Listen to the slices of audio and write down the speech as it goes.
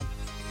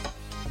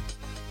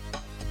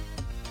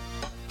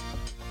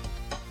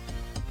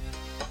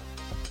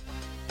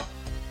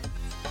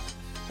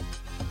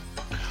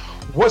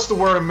What's the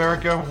word,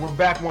 America? We're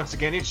back once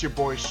again. It's your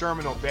boy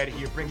Sherman Obed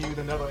here, bringing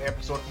you another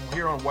episode from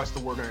here on What's the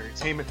Word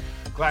Entertainment.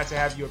 Glad to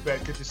have you,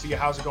 Obed. Good to see you.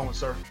 How's it going,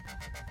 sir?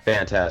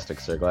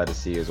 Fantastic, sir. Glad to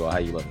see you as well. How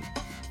you living?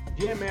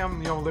 Yeah,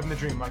 man. I'm living the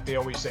dream, like they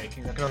always say. I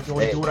can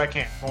only do what I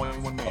can. Only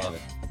one man.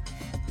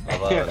 I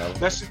love it.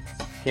 Let's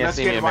Can't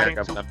see me, America,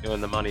 right but I'm doing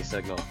the money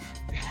signal.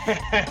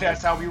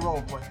 That's how we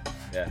roll, boy.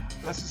 Yeah.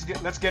 Let's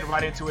get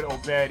right into it,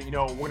 Obed.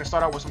 We're gonna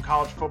start out with some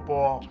college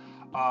football.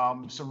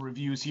 Some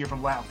reviews here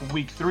from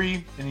week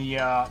 3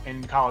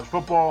 in college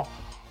football.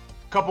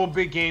 A couple of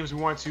big games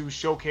we want to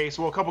showcase.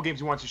 Well, a couple of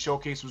games we wanted to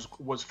showcase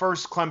was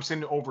first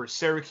Clemson over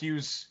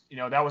Syracuse.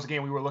 That was a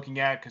game we were looking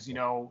at because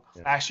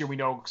last year we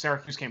know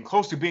Syracuse came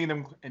close to beating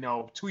them.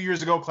 2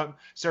 years ago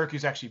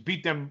Syracuse actually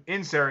beat them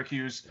in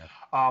Syracuse.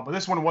 But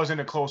this one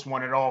wasn't a close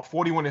one at all.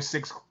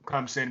 41-6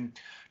 Clemson.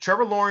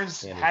 Trevor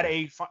Lawrence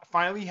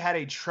finally had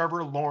a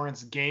Trevor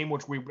Lawrence game,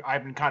 which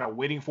I've been kind of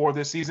waiting for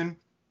this season.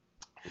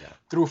 Yeah.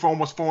 Threw for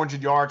almost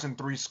 400 yards and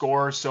 3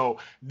 scores. So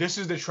this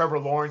is the Trevor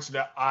Lawrence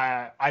that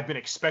I've been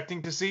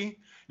expecting to see.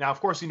 Now,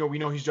 of course, we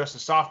know he's just a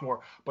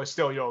sophomore, but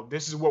still,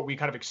 this is what we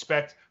kind of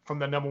expect from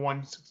the number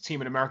one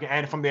team in America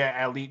and from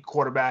the elite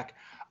quarterback.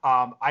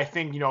 I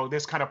think,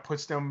 this kind of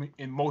puts them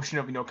in motion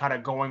of, kind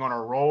of going on a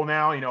roll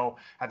now.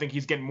 I think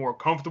he's getting more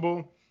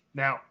comfortable.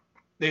 Now,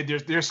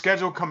 their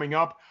schedule coming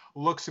up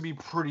looks to be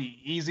pretty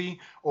easy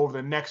over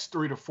the next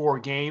 3 to 4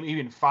 games,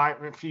 even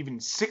 5, even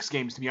 6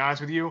 games, to be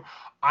honest with you.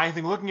 I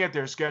think looking at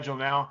their schedule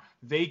now,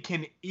 they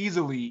can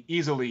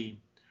easily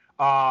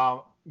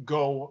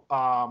go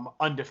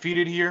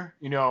undefeated here.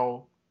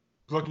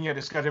 Looking at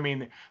the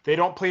schedule, they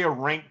don't play a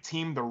ranked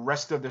team the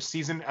rest of the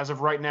season as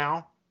of right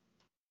now.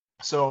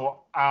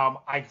 So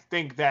I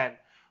think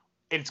that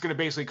it's going to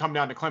basically come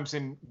down to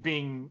Clemson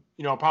being,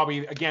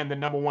 probably, again, the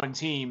number one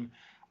team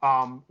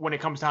when it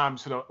comes time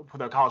for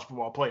the college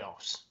football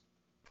playoffs.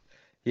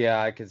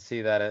 Yeah, I could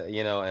see that,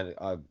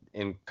 and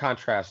in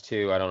contrast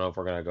to, I don't know if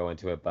we're going to go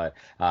into it, but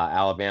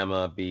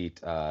Alabama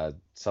beat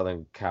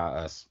Southern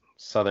Carolina.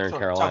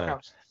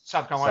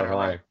 South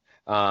Carolina.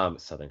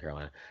 Southern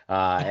Carolina.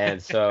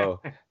 And so,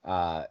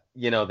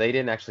 they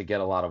didn't actually get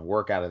a lot of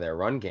work out of their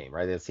run game,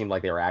 right? It seemed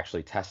like they were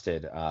actually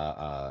tested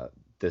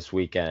this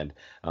weekend.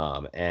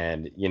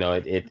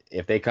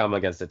 If they come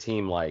against a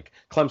team like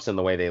Clemson,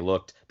 the way they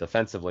looked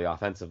defensively,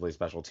 offensively,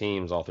 special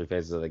teams, all 3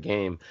 phases of the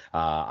game,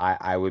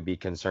 I would be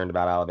concerned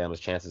about Alabama's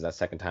chances that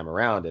second time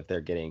around if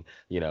they're getting,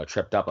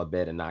 tripped up a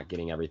bit and not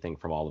getting everything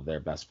from all of their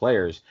best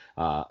players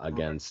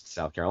against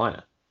South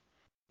Carolina.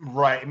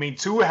 Right.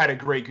 Tua had a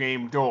great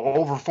game,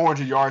 over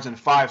 400 yards and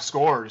 5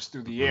 scores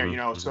through the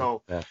air,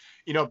 so, yeah.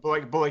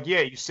 But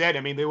you said,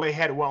 they only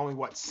had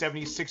only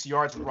 76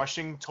 yards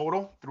rushing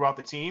total throughout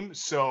the team.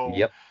 So,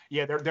 yep.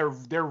 Yeah,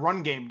 their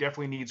run game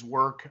definitely needs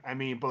work.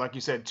 But like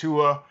you said,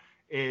 Tua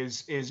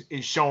is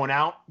showing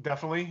out,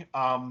 definitely.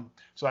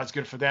 So that's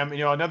good for them.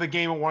 Another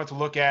game I wanted to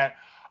look at,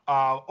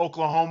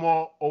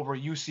 Oklahoma over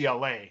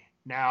UCLA.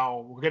 Now,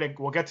 we'll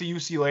get to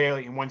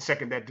UCLA in 1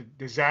 second, that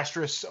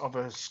disastrous of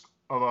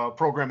a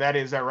program that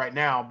is that right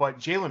now. But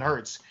Jalen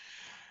Hurts,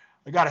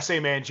 I gotta say,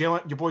 man, your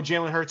boy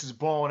Jalen Hurts is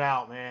balling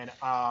out, man.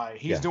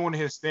 He's doing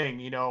his thing.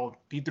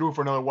 He threw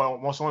for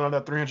almost another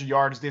 300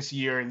 yards this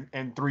year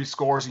and 3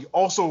 scores. He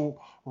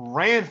also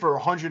ran for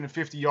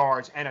 150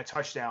 yards and a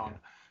touchdown.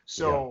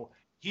 So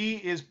he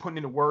is putting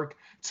in the work.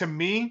 To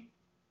me,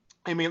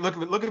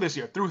 look at this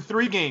year. Through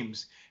 3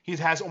 games, he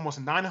has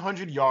almost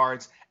 900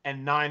 yards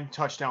and 9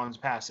 touchdowns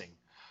passing.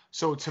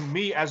 So to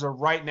me, as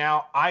of right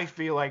now, I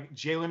feel like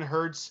Jalen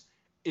Hurts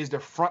is the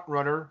front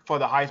runner for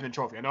the Heisman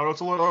Trophy. I know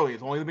it's a little early.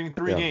 It's only been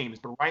 3 games,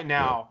 but right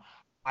now,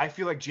 I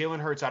feel like Jalen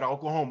Hurts out of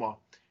Oklahoma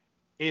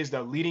is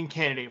the leading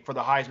candidate for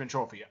the Heisman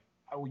Trophy.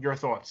 Your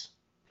thoughts?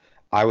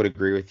 I would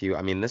agree with you.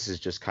 This is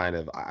just kind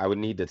of, I would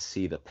need to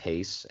see the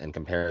pace and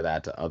compare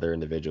that to other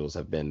individuals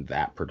have been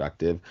that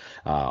productive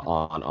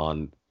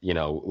on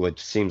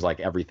which seems like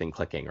everything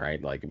clicking,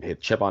 right? Like a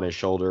chip on his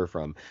shoulder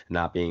from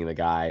not being the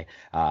guy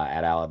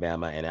at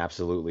Alabama, and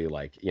absolutely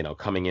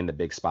coming into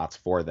big spots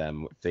for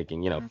them,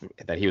 thinking,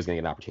 that he was going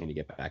to get an opportunity to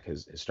get back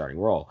his starting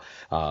role.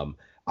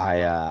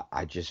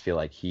 I just feel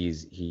like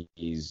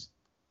it's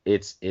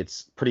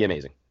pretty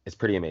amazing. It's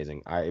pretty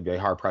amazing. I'd be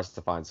hard pressed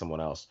to find someone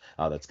else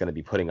that's going to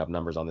be putting up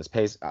numbers on this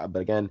pace. But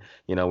again,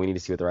 we need to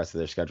see what the rest of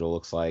their schedule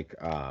looks like.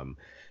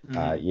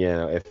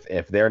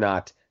 If they're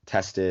not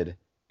tested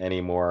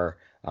anymore,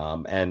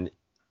 and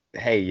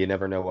hey, you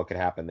never know what could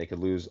happen. They could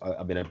lose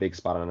in a big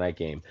spot on a night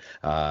game.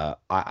 I'd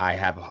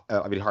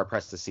be hard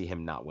pressed to see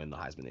him not win the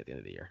Heisman at the end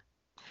of the year.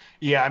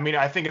 Yeah,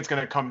 I think it's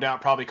going to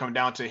probably come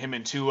down to him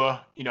and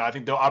Tua. I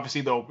think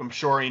I'm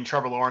sure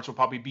Trevor Lawrence will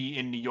probably be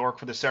in New York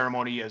for the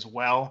ceremony as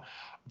well.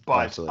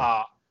 But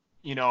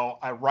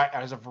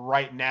as of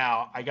right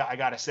now, I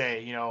gotta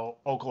say,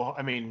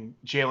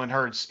 Jalen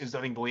Hurts is,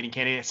 I think, the leading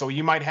candidate. So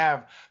you might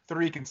have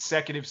 3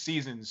 consecutive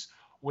seasons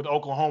with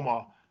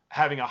Oklahoma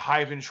having a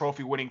Heisman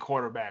Trophy winning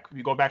quarterback.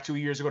 You go back 2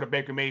 years ago to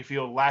Baker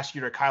Mayfield, last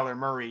year to Kyler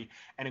Murray,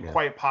 and then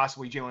quite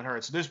possibly Jalen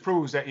Hurts. So this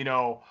proves that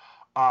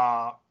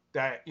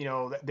that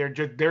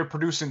they're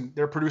producing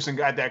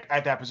at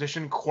that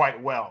position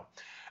quite well.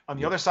 On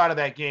the other side of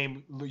that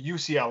game,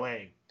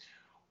 UCLA.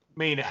 I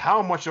mean,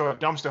 how much of a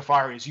dumpster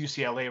fire is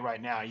UCLA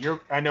right now?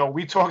 I know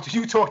you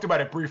talked about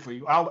it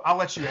briefly. I'll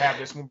let you have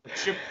this one.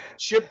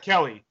 Chip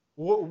Kelly,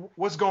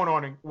 what's going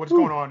on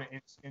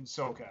in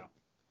SoCal?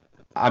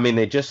 I mean,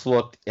 they just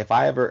looked.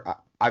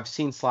 I've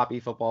seen sloppy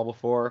football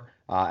before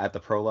at the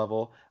pro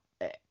level.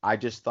 I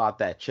just thought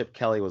that Chip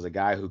Kelly was a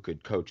guy who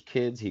could coach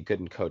kids. He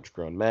couldn't coach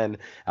grown men.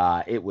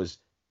 It was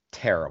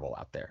terrible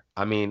out there.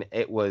 I mean,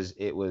 it was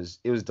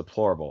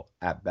deplorable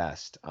at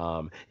best.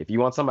 If you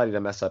want somebody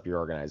to mess up your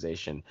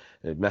organization,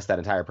 mess that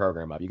entire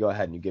program up, you go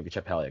ahead and you give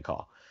Chip Kelly a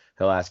call.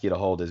 He'll ask you to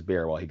hold his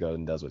beer while he goes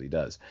and does what he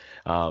does.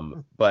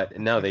 But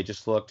no, they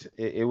just looked.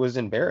 It was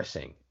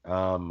embarrassing.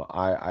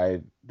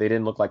 They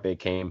didn't look like they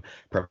came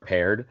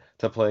prepared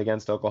to play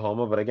against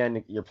Oklahoma. But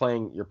again, you're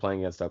playing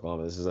against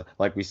Oklahoma.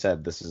 Like we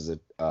said, this is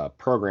a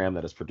program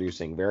that is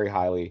producing very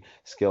highly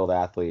skilled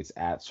athletes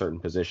at certain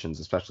positions,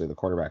 especially the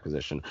quarterback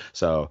position.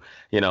 So,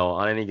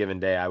 on any given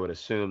day, I would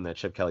assume that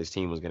Chip Kelly's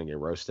team was going to get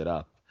roasted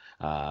up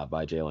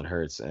by Jalen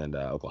Hurts and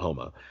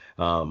Oklahoma.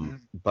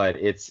 But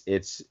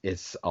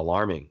it's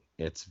alarming.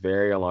 It's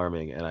very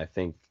alarming. And I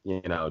think,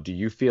 do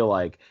you feel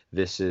like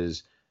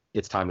it's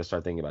time to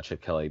start thinking about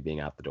Chip Kelly being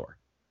out the door?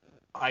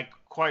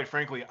 Quite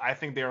frankly, I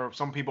think there are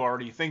some people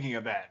already thinking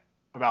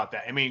about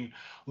that. I mean,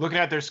 looking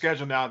at their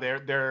schedule now,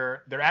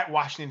 they're at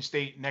Washington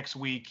State next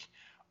week.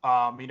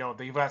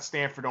 They've got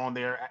Stanford on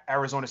there,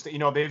 Arizona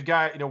State. They've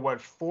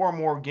got 4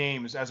 more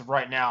games as of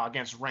right now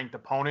against ranked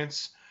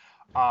opponents.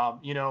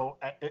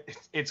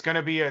 It's going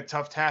to be a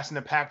tough task in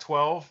the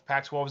Pac-12.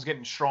 Pac-12 is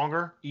getting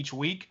stronger each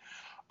week,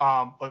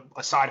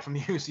 aside from the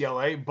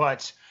UCLA.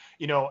 But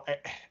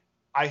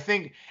I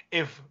think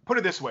put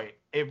it this way,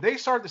 if they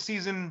start the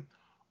season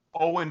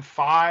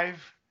 0-5,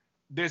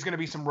 there's going to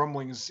be some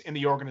rumblings in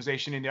the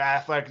organization, and the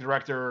athletic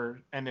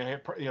director and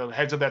the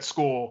heads of that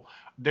school.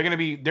 They're going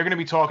to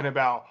be talking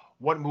about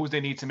what moves they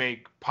need to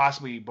make,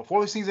 possibly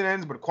before the season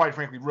ends, but quite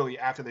frankly, really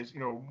after this,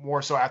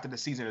 more so after the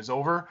season is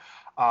over.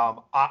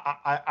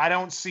 I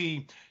don't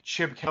see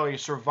Chip Kelly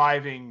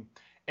surviving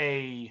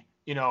a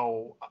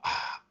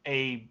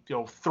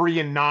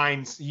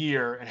 3-9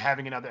 year and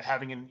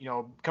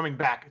coming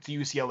back to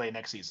UCLA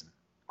next season,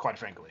 quite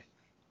frankly.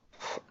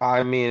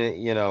 I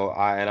mean,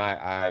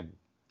 I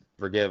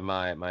forgive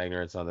my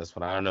ignorance on this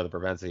one. I don't know the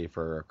propensity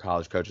for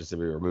college coaches to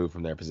be removed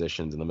from their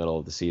positions in the middle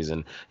of the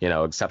season,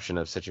 exception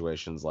of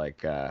situations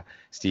like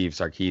Steve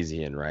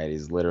Sarkisian, right?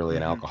 He's literally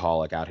an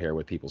alcoholic out here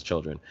with people's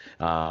children.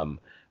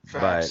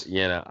 But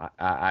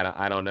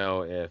I don't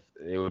know if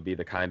it would be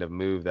the kind of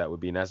move that would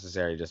be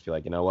necessary to just be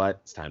like, you know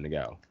what, it's time to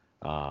go.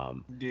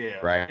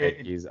 Right.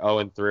 He's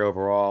 0-3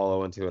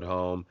 overall, 0-2 at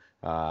home.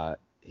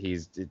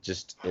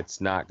 It's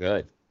not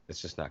good.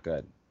 It's just not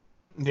good.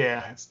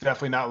 Yeah, it's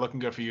definitely not looking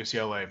good for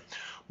UCLA.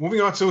 Moving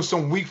on to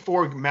some week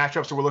 4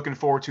 matchups that we're looking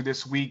forward to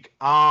this week.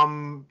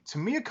 To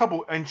me, a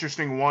couple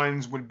interesting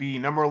ones would be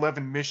number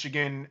 11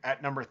 Michigan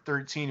at number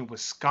 13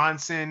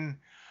 Wisconsin,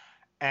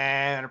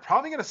 and I'm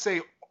probably going to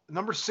say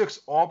number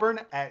 6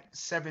 Auburn at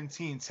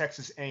 17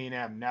 Texas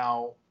A&M.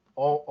 Now,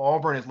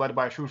 Auburn is led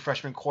by a true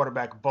freshman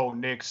quarterback Bo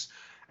Nix.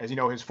 As you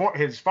know,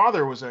 his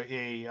father was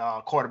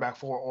a quarterback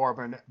for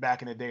Auburn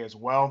back in the day as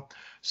well.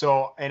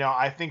 So,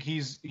 I think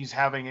he's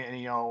having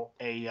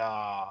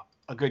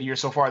a good year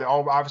so far.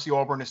 Obviously,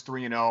 Auburn is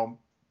 3-0.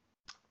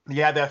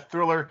 Yeah, that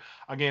thriller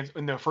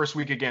in the first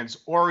week against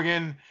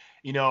Oregon.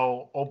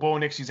 Bo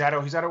Nix, he's had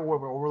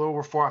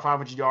over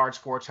 500 yards,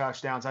 4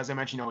 touchdowns. As I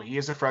mentioned, he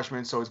is a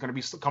freshman, so he's going to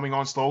be coming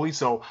on slowly.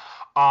 So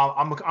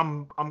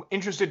I'm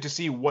interested to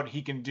see what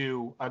he can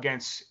do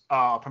against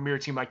a premier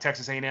team like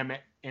Texas A&M,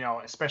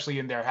 especially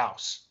in their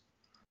house.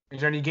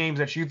 Is there any games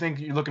that you think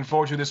you're looking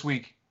forward to this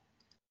week?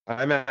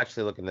 I'm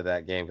actually looking at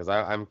that game because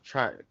I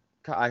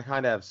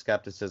kind of have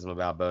skepticism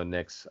about Bo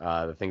Nix,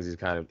 the things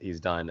he's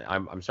done.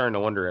 I'm starting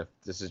to wonder if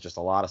this is just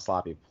a lot of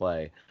sloppy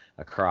play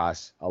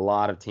across a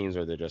lot of teams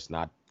where they're just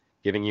not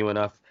giving you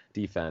enough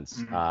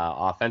defense.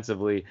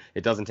 Offensively,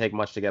 it doesn't take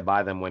much to get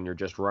by them when you're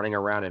just running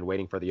around and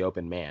waiting for the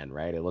open man,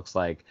 right? It looks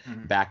like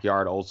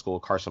backyard old school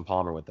Carson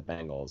Palmer with the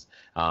Bengals.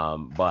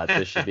 But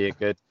this should be a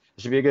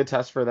good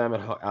test for them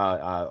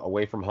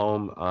away from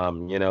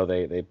home.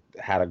 They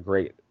had a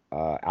great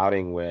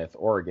outing with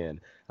Oregon.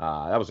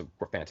 That was a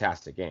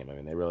fantastic game. I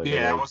mean, they really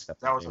that was a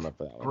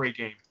great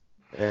game.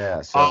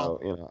 Yeah.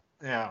 So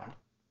Yeah.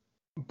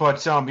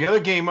 But the other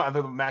game,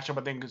 the matchup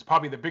I think is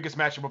probably the biggest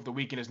matchup of the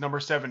weekend is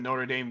number 7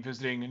 Notre Dame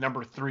visiting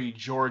number 3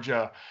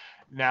 Georgia.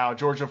 Now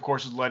Georgia, of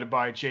course, is led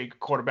by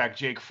quarterback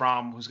Jake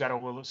Fromm, who's got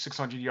over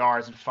 600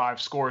 yards and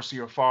 5 scores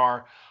so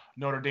far.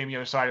 Notre Dame, the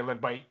other side,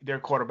 led by their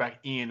quarterback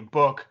Ian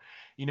Book.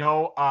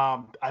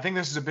 I think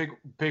this is a big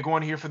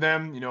one here for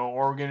them.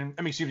 Oregon,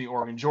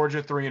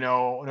 Georgia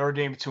 3-0, Notre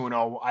Dame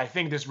 2-0. I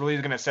think this really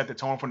is going to set the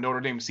tone for Notre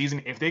Dame's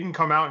season if they can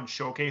come out and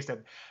showcase that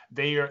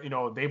they are,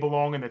 they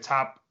belong in the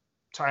top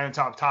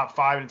top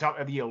five and top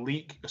of the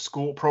elite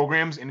school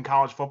programs in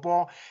college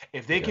football.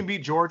 If they can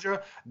beat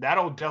Georgia,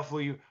 that'll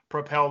definitely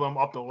propel them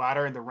up the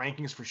ladder in the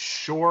rankings for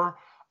sure.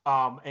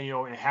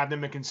 And have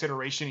them in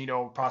consideration,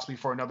 possibly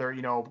for another,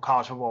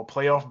 college football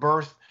playoff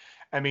berth.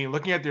 I mean,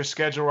 looking at their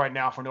schedule right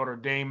now for Notre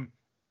Dame,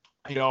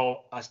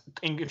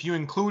 if you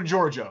include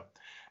Georgia,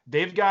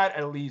 they've got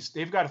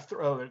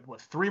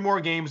three more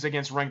games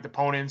against ranked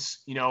opponents.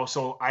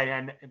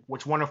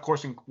 Which one, of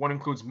course, one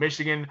includes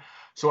Michigan.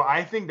 So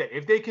I think that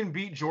if they can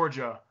beat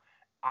Georgia,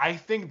 I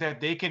think that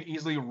they can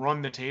easily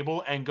run the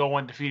table and go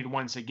undefeated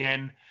once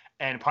again,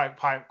 and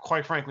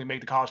quite frankly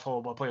make the college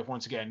football playoff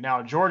once again.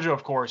 Now Georgia,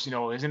 of course,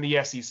 is in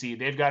the SEC.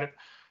 They've got it.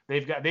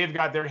 They've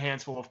got their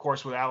hands full, of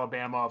course, with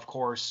Alabama, of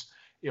course,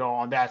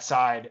 on that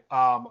side.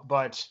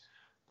 But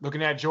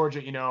looking at Georgia,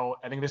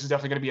 I think this is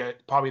definitely going to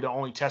be probably the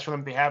only test for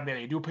them they have.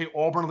 They do play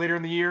Auburn later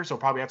in the year, so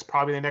that's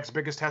probably the next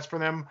biggest test for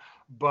them.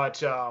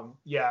 But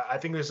I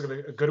think this is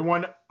a good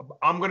one.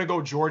 I'm going to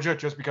go Georgia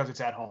just because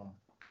it's at home.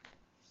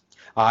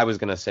 I was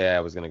going to say I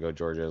was going to go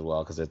Georgia as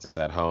well because it's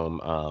at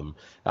home.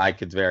 I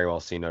could very well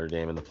see Notre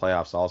Dame in the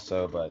playoffs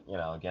also, but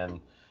again,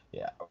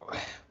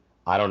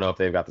 I don't know if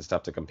they've got the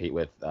stuff to compete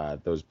with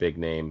those big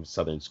name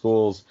Southern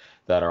schools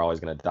that are always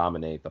going to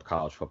dominate the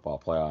college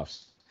football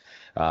playoffs.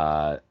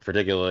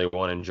 Particularly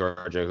one in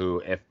Georgia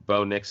who, if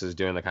Bo Nix is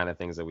doing the kind of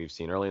things that we've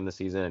seen early in the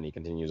season and he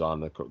continues on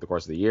the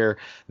course of the year,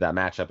 that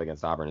matchup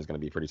against Auburn is going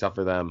to be pretty tough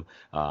for them.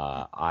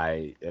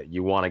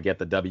 You want to get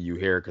the W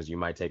here because you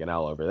might take an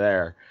L over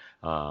there.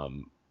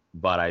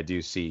 But I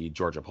do see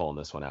Georgia pulling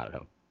this one out at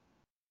home.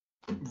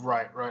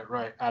 Right.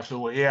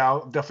 Absolutely. Yeah,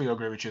 I'll definitely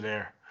agree with you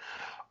there.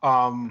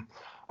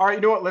 All right,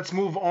 you know what? Let's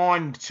move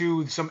on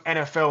to some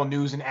NFL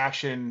news and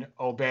action,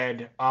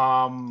 Obed.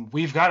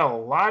 We've got a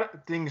lot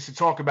of things to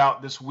talk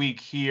about this week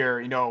here,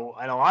 and a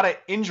lot of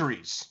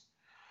injuries.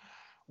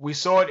 We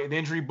saw it. An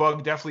injury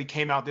bug definitely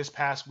came out this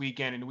past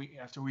weekend and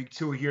after week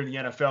 2 here in the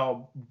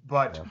NFL.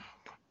 But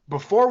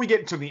before we get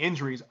into the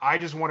injuries, I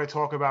just want to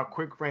talk about,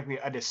 frankly,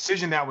 a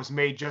decision that was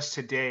made just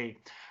today.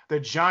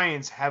 The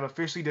Giants have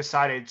officially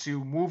decided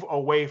to move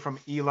away from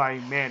Eli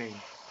Manning.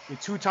 The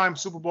 2-time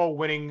Super Bowl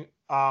winning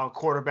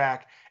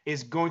quarterback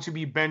is going to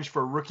be benched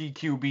for rookie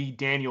QB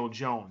Daniel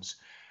Jones.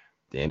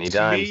 Danny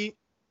Dimes.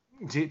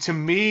 To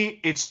me,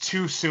 it's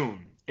too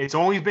soon. It's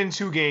only been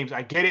 2 games.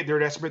 I get it. They're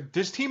desperate.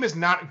 This team is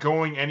not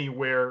going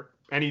anywhere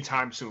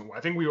anytime soon.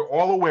 I think we are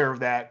all aware of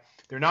that.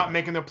 They're not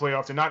making the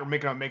playoffs. They're not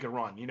making a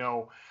run,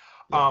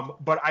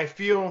 But I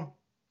feel,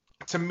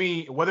 to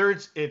me, whether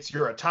it's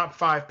you're a top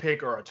 5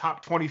 pick or a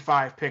top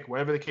 25 pick,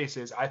 whatever the case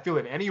is, I feel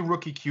that any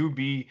rookie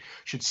QB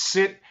should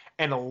sit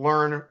and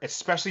learn,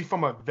 especially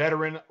from a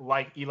veteran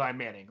like Eli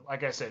Manning.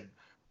 Like I said,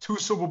 2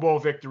 Super Bowl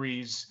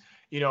victories.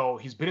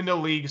 He's been in the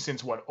league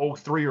since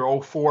 03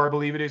 or 04, I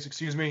believe it is.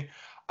 Excuse me.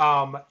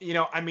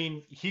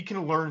 He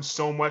can learn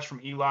so much from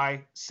Eli,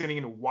 sitting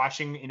and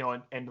watching,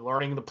 and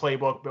learning the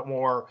playbook a bit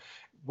more,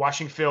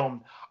 watching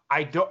film.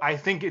 I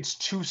think it's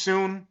too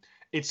soon.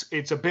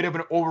 It's a bit of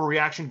an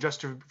overreaction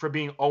just for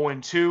being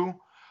 0-2.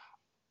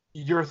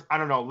 I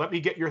don't know. Let me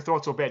get your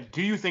thoughts, Obed.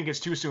 Do you think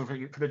it's too soon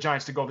for the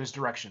Giants to go this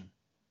direction?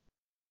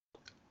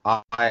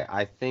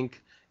 I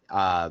think,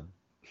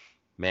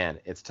 man,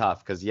 it's tough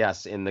because,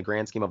 yes, in the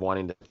grand scheme of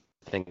wanting to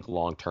think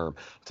long term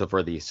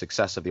for the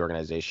success of the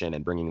organization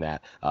and bringing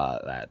that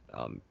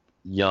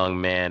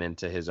young man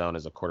into his own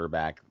as a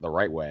quarterback the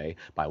right way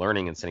by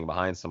learning and sitting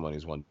behind someone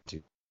who's won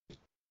 2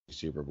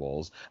 Super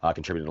Bowls,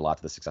 contributed a lot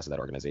to the success of that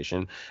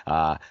organization.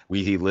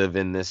 We live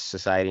in this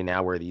society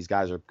now where these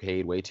guys are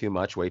paid way too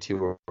much, way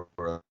too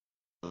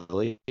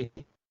early.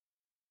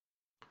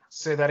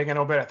 Say that again,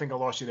 Obed. I think I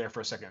lost you there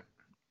for a second.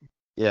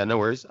 Yeah, no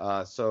worries.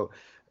 So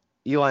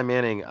Eli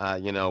Manning,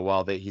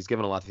 while he's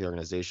given a lot to the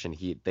organization,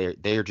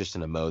 they are just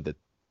in a mode that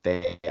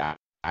they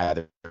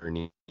either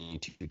need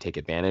to take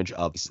advantage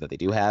of pieces that they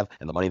do have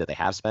and the money that they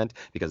have spent,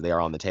 because they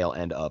are on the tail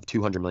end of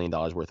 $200 million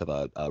worth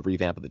of a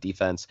revamp of the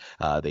defense.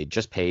 They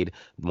just paid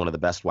one of the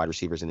best wide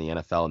receivers in the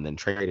NFL and then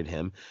traded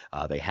him.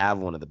 They have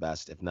one of the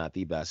best, if not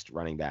the best,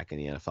 running back in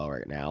the NFL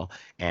right now,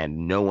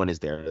 and no one is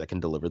there that can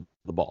deliver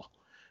the ball.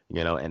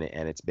 And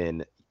it's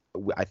been.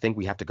 I think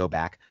we have to go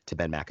back to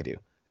Ben McAdoo.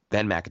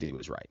 Ben McAdoo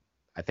was right.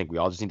 I think we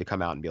all just need to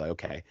come out and be like,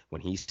 okay,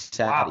 when he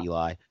sat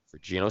Eli for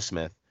Geno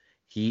Smith,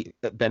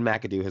 Ben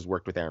McAdoo has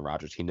worked with Aaron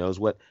Rodgers. He knows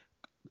what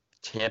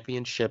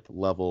championship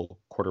level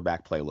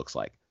quarterback play looks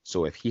like.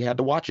 So if he had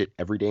to watch it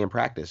every day in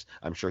practice,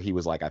 I'm sure he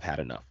was like, I've had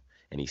enough.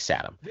 And he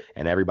sat him.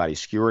 And everybody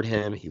skewered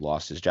him. He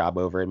lost his job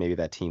over it. Maybe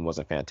that team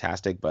wasn't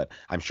fantastic, but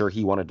I'm sure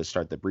he wanted to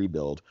start the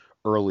rebuild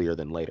earlier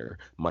than later,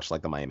 much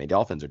like the Miami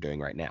Dolphins are doing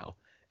right now.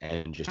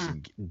 And just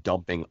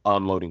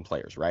unloading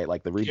players, right?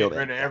 Like the rebuild.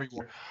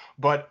 Everywhere.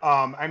 But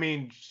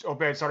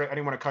Obed, sorry, I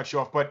didn't want to cut you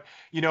off. But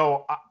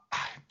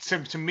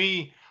to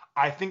me,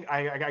 I think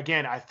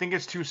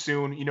it's too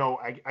soon.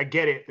 I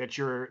get it that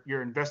you're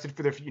invested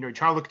for the, you're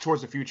trying to look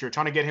towards the future,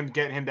 trying to get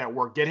him that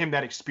work, get him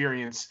that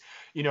experience.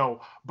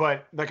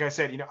 But like I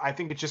said, I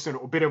think it's just a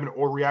bit of an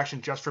overreaction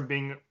just from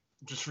being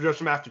just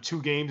from after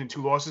 2 games and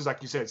 2 losses,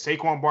 like you said,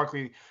 Saquon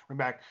Barkley, running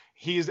back,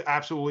 he's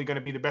absolutely going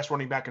to be the best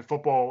running back in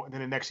football in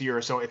the next year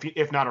or so,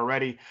 if not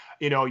already.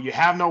 You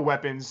have no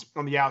weapons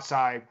on the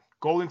outside.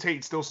 Golden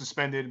Tate's still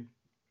suspended.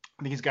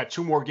 I think he's got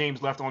 2 more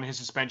games left on his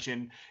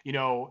suspension.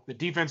 The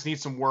defense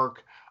needs some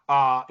work.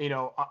 I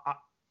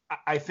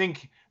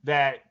think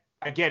that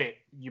I get it.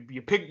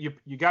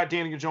 You got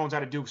Daniel Jones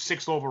out of Duke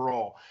 6th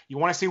overall. You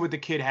want to see what the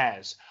kid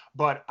has,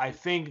 but I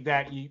think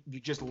that you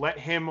just let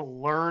him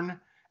learn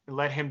and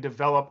let him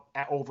develop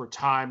over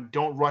time.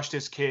 Don't rush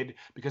this kid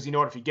because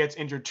if he gets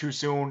injured too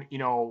soon,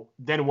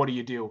 then what do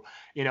you do?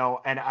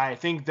 And I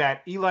think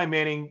that Eli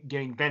Manning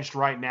getting benched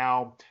right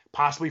now,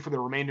 possibly for the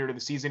remainder of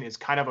the season, is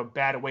kind of a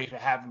bad way to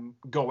have him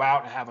go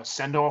out and have a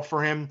send off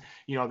for him.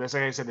 Like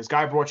I said, this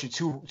guy brought you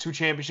two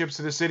championships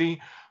to the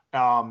city.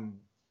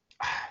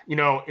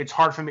 It's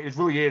hard for me. It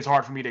really is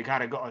hard for me to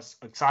kind of go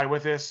side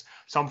with this.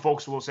 Some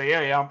folks will say,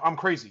 yeah, I'm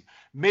crazy.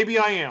 Maybe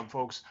I am,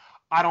 folks.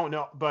 I don't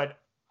know. But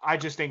I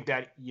just think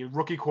that your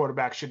rookie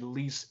quarterback should at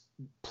least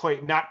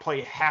not play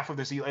half of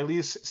the season, at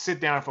least sit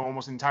down for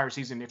almost the entire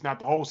season, if not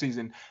the whole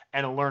season,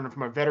 and learn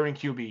from a veteran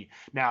QB.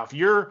 Now,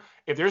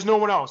 if there's no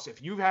one else,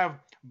 if you have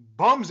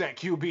bums at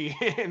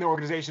QB in the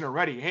organization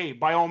already, hey,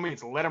 by all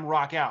means, let them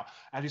rock out,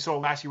 as we saw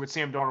last year with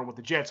Sam Darnold with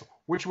the Jets,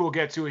 which we'll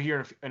get to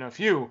here in a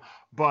few.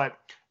 But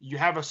you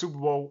have a former Super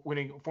Bowl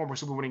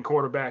winning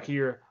quarterback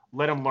here.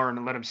 Let him learn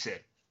and let him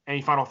sit.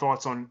 Any final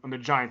thoughts on the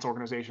Giants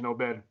organization,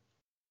 Obed?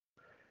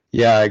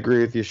 Yeah, I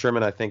agree with you,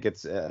 Sherman. I think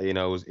it's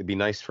it'd be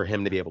nice for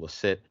him to be able to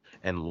sit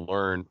and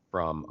learn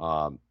from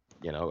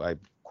a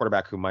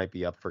quarterback who might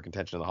be up for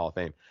contention in the Hall of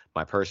Fame.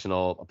 My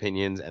personal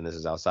opinions, and this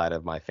is outside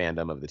of my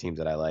fandom of the teams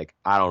that I like,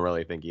 I don't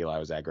really think Eli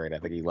was that great. I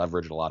think he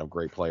leveraged a lot of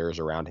great players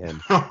around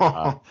him.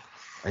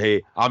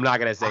 Hey, I'm not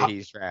gonna say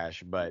he's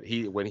trash, but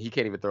when he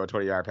can't even throw a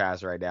 20-yard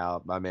pass right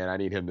now, my man, I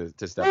need him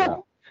to step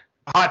up.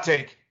 Hot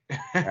take.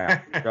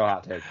 Yeah, go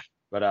hot take.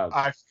 But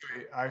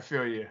I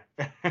feel you.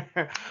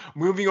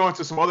 Moving on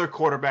to some other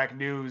quarterback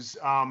news.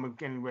 And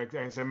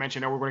as I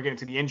mentioned, we're going to get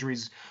into the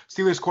injuries.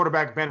 Steelers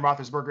quarterback Ben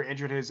Roethlisberger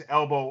injured his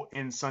elbow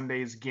in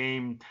Sunday's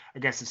game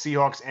against the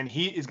Seahawks, and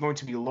he is going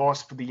to be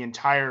lost for the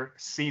entire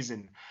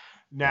season.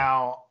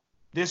 Now,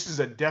 this is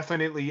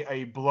definitely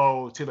a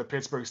blow to the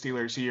Pittsburgh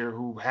Steelers here,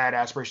 who had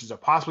aspirations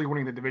of possibly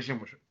winning the division,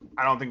 which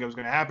I don't think it was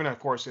going to happen. Of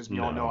course, as we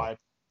all know, I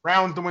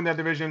Browns to win that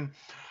division,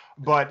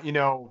 but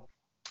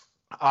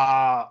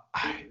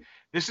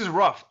this is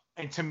rough.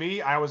 And to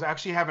me, I was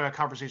actually having a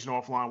conversation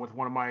offline with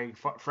one of my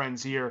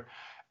friends here.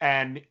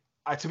 And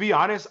to be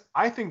honest,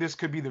 I think this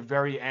could be the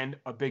very end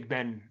of Big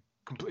Ben,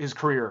 his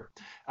career.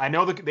 I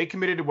know that they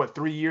committed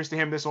 3 years to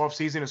him this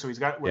offseason, and so he's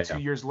got 2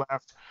 years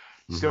left.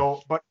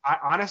 So, but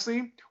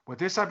honestly, with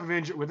this type of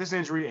injury, with this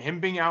injury, him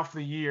being out for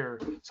the year,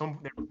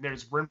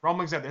 there's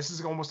rumblings that this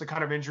is almost the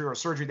kind of injury or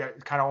surgery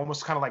that kind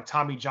of like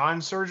Tommy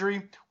John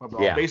surgery, what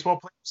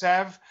baseball players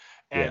have.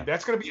 And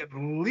that's going to be at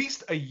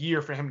least a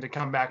year for him to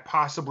come back,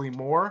 possibly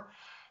more.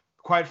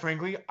 Quite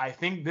frankly, I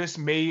think this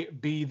may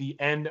be the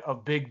end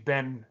of Big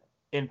Ben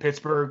in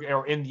Pittsburgh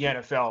or in the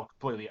NFL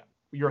completely.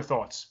 Your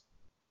thoughts?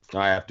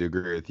 I have to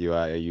agree with you.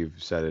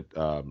 You've said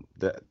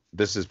it.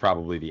 This is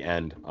probably the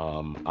end.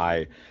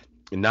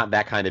 Not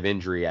that kind of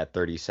injury at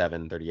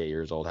 37, 38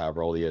 years old,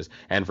 however old he is.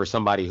 And for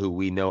somebody who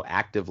we know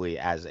actively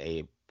as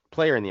a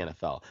player in the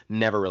NFL,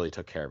 never really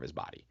took care of his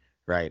body,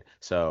 right?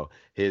 So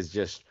his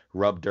just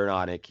rub dirt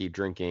on it, keep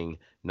drinking,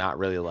 not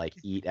really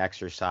eat,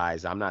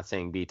 exercise. I'm not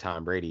saying be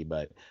Tom Brady,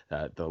 but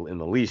in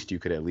the least, you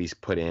could at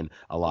least put in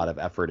a lot of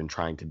effort in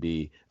trying to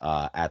be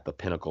at the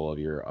pinnacle of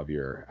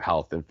your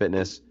health and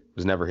fitness. It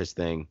was never his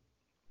thing.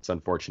 It's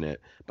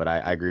unfortunate, but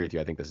I agree with you.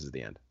 I think this is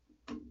the end.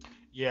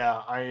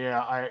 Yeah,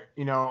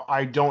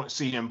 I don't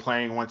see him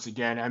playing once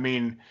again. I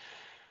mean,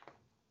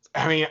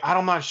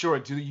 I'm not sure.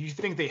 Do you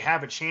think they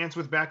have a chance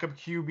with backup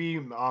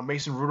QB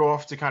Mason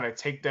Rudolph to kind of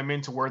take them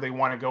into where they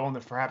want to go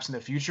perhaps in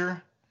the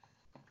future?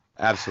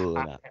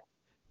 Absolutely not.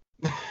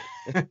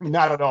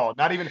 Not at all.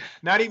 Not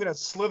even a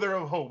slither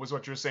of hope is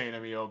what you're saying to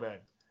me, Obed.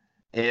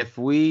 If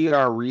we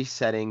are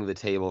resetting the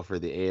table for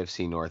the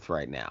AFC North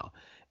right now,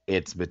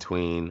 it's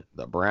between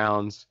the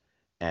Browns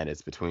and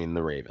it's between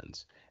the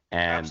Ravens.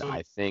 And absolutely.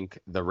 I think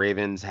the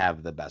Ravens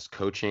have the best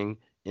coaching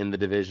in the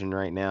division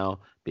right now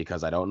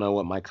because I don't know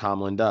what Mike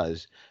Tomlin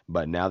does,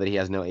 but now that he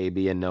has no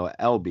AB and no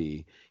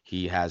LB,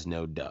 he has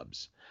no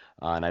dubs.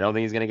 And I don't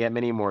think he's going to get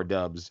many more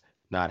dubs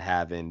not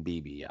having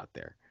BB out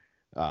there.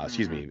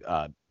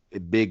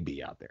 Big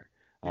B out there.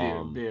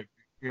 Big.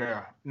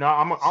 Yeah. No,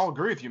 I'll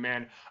agree with you,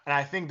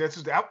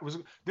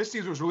 this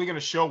season was really going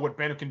to show what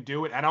Ben can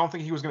do. And I don't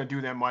think he was going to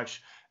do that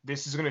much.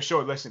 This is going to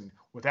show it. Listen,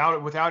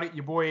 without it,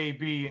 your boy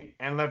AB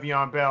and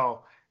Le'Veon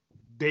Bell,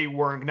 they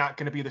were not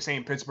going to be the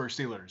same Pittsburgh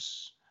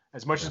Steelers.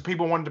 As much as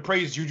people wanted to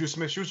praise Juju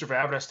Smith-Schuster for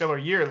having a stellar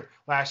year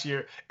last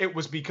year, it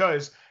was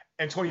because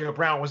Antonio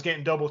Brown was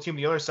getting double teamed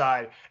the other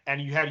side,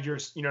 and you had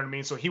yours, you know what I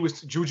mean? So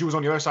Juju was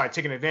on the other side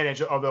taking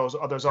advantage of those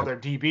other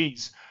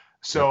DBs.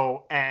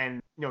 So,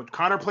 and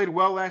Connor played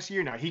well last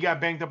year. Now he got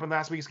banged up in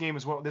last week's game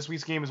as well, this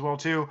week's game as well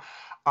too.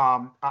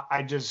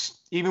 I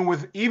just even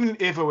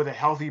if it was a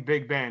healthy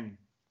Big Ben,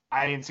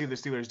 I didn't see the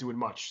Steelers doing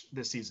much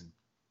this season.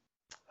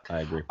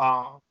 I agree.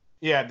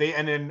 Yeah,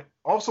 and then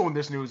also in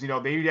this news,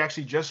 they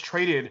actually just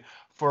traded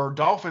for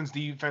Dolphins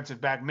defensive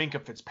back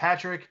Minkah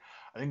Fitzpatrick.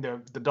 I think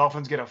the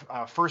Dolphins get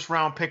a first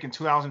round pick in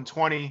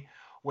 2020,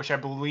 which I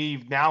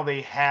believe now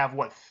they have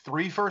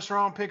 3 first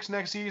round picks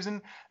next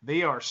season.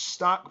 They are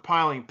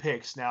stockpiling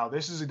picks. Now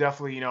this is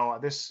definitely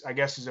this I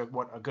guess is a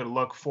good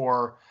look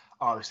for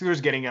the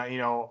Steelers getting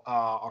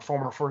a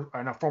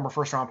former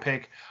first round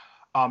pick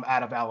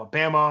out of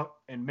Alabama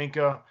and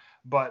Minkah.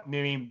 But I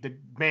mean,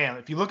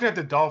 if you look at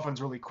the Dolphins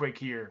really quick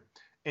here,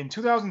 in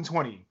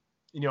 2020,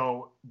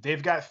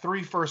 they've got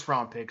 3 first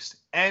round picks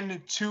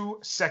and 2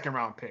 second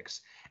round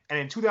picks. And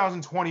in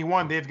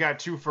 2021, they've got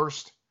 2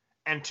 first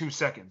and 2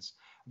 seconds.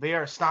 They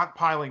are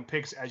stockpiling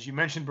picks, as you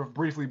mentioned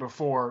briefly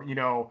before.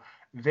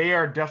 They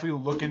are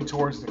definitely looking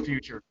towards the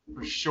future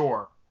for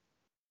sure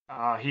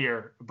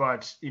here.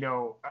 But,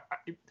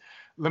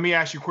 let me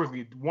ask you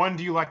quickly. 1,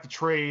 do you like the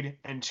trade?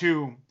 And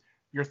 2,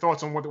 your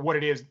thoughts on what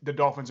it is the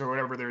Dolphins or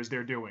whatever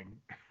they're doing.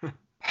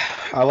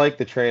 I like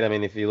the trade. I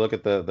mean, if you look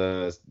at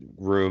the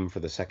room for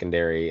the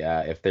secondary,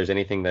 if there's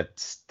anything that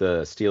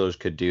the Steelers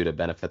could do to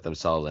benefit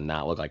themselves and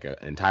not look like an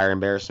entire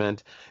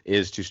embarrassment,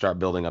 is to start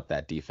building up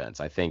that defense.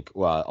 I think a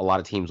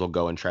lot of teams will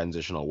go in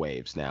transitional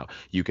waves now.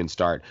 You can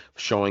start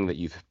showing that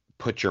you've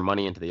put your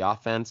money into the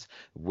offense,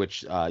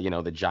 which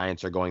the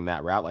Giants are going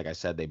that route. Like I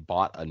said, they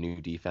bought a new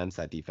defense.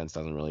 That defense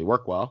doesn't really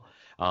work well.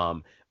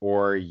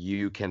 Or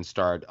you can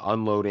start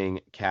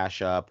unloading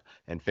cash up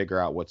and figure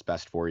out what's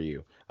best for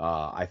you.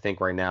 I think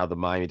right now the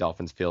Miami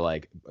Dolphins feel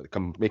like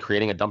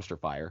creating a dumpster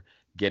fire,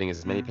 getting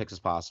as many picks as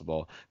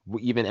possible.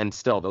 And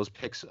still, those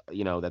picks,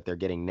 that they're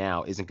getting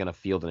now isn't going to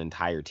field an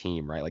entire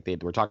team, right? Like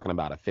we're talking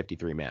about a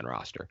 53-man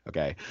roster.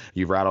 Okay,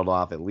 you've rattled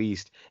off at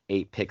least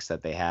 9 picks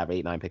that they have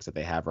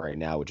right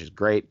now, which is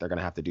great. They're going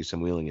to have to do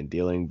some wheeling and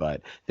dealing,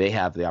 but they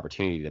have the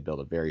opportunity to build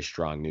a very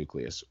strong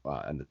nucleus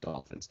in the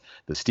Dolphins.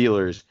 The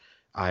Steelers,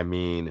 I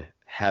mean,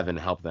 heaven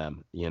help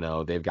them.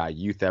 They've got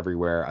youth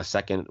everywhere. A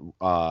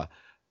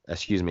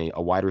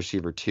wide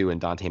receiver 2 in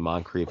Dante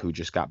Moncrief, who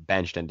just got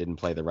benched and didn't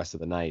play the rest of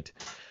the night.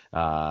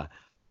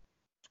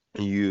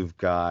 You've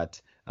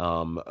got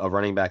a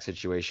running back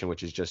situation,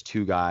 which is just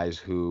 2 guys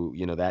who,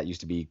 that used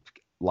to be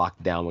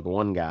locked down with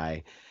 1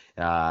 guy.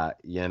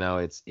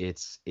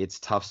 It's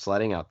tough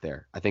sledding out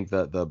there. I think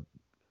the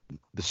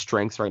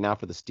strengths right now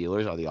for the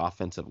Steelers are the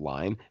offensive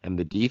line and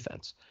the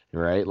defense,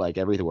 right? Like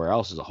everywhere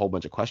else is a whole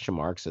bunch of question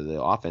marks, so the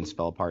offense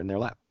fell apart in their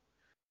lap.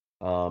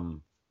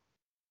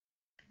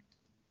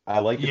 I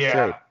like the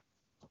trade.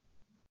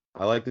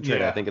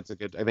 Yeah. I think it's a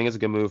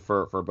good move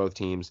for both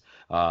teams.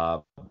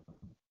 But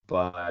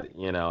I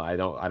don't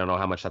know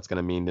how much that's going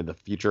to mean in the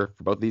future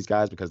for both of these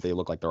guys, because they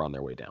look like they're on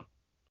their way down.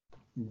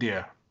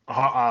 Yeah.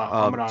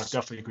 I'm gonna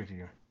definitely agree with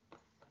you.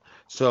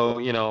 So,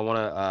 I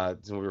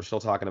want to, we were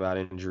still talking about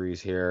injuries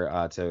here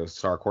to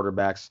star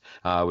quarterbacks.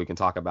 We can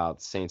talk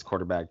about Saints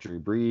quarterback Drew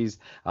Brees,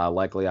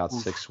 likely out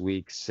 6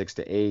 weeks, 6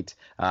 to 8.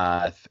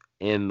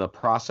 In the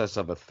process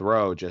of a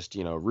throw, just,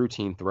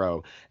 routine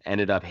throw,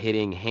 ended up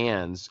hitting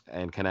hands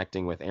and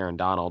connecting with Aaron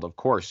Donald, of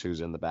course,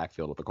 who's in the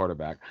backfield with the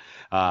quarterback.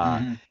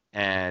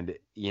 And,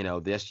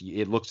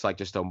 it looks like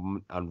just a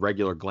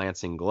regular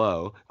glancing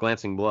blow.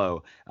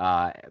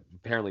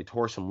 Apparently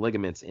tore some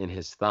ligaments in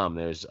his thumb.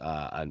 There's,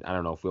 I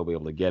don't know if we'll be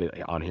able to get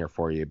it on here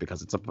for you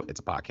because it's a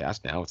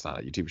podcast now. It's not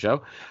a YouTube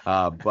show.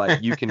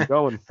 But you can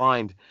go and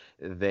find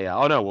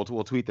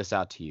we'll tweet this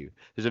out to you.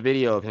 There's a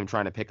video of him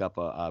trying to pick up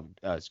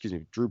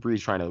Drew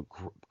Brees trying to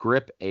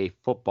grip a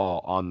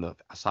football on the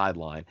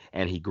sideline,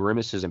 and he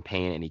grimaces in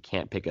pain and he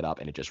can't pick it up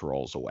and it just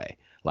rolls away.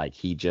 Like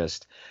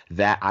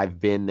I've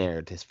been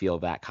there to feel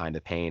that kind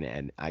of pain,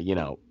 and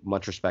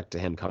much respect to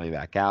him coming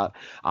back out.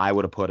 I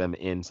would have put him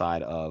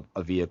inside of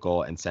a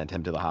vehicle and sent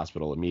him to the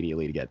hospital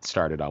immediately to get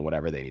started on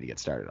whatever they need to get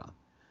started on.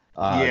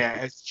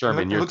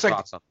 Sherman, your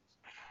thoughts on this?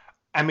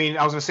 I mean,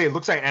 I was gonna say it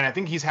looks like, and I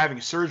think he's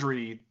having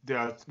surgery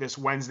this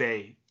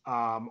Wednesday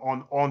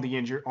on the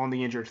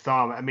injured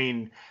thumb. I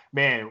mean,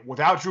 man,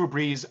 without Drew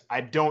Brees,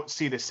 I don't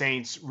see the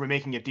Saints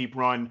making a deep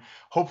run.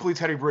 Hopefully,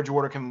 Teddy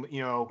Bridgewater can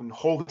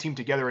hold the team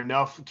together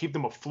enough, keep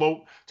them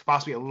afloat to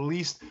possibly at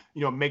least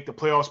make the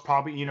playoffs.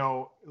 Probably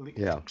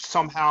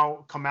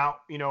somehow come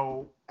out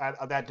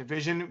of that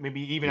division,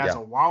 maybe even as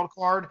a wild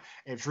card.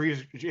 If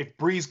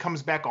Brees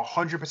comes back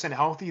 100%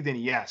 healthy, then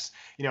yes.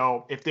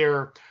 If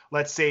they're,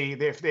 let's say,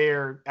 if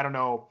they're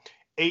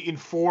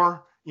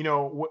 8-4.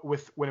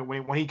 With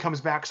when he comes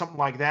back, something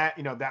like that,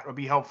 that would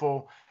be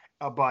helpful.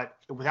 But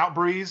without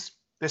Brees,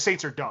 the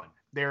Saints are done.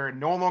 They're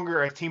no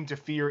longer a team to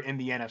fear in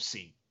the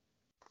NFC.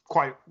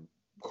 Quite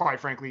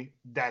frankly,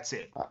 that's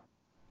it.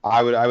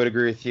 I would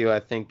agree with you. I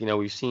think,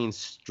 we've seen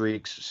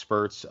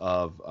spurts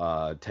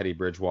of Teddy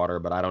Bridgewater,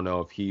 but I don't know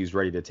if he's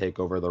ready to take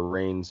over the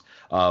reins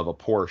of a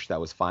Porsche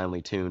that was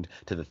finely tuned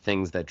to the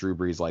things that Drew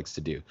Brees likes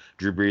to do.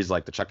 Drew Brees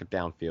likes to chuck it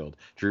downfield.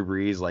 Drew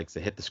Brees likes to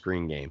hit the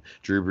screen game.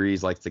 Drew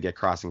Brees likes to get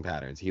crossing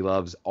patterns. He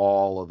loves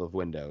all of the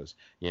windows,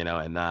 and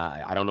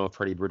I don't know if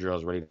Teddy Bridgewater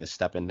is ready to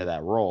step into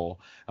that role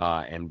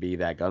and be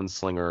that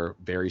gunslinger,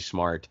 very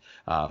smart,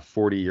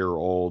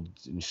 40-year-old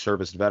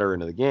service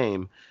veteran of the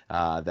game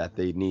that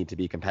they need to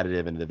be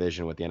competitive in the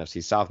division with the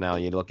NFC South. Now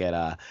you look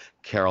at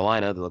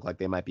Carolina, they look like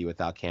they might be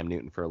without Cam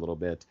Newton for a little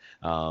bit,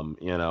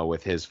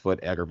 with his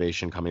foot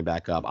aggravation coming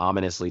back up.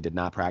 Ominously did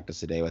not practice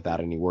today without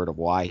any word of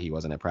why he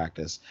wasn't at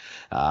practice.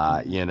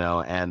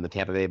 And the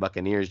Tampa Bay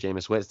Buccaneers,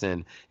 Jameis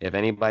Winston, if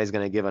anybody's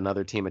going to give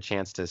another team a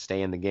chance to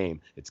stay in the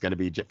game, it's going to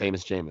be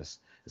famous Jameis.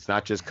 It's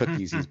not just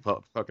cookies he's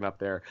poking up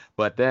there,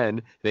 but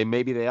then they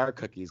are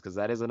cookies, because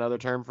that is another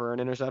term for an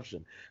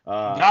interception.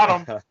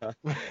 Got him.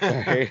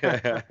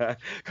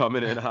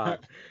 Coming in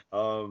hot.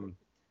 I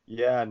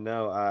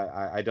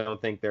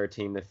don't think they're a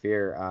team to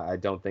fear. I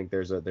don't think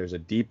there's a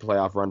deep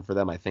playoff run for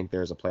them. I think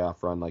there's a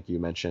playoff run like you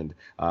mentioned,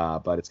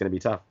 but it's going to be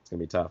tough. It's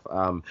going to be tough.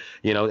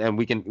 And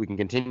we can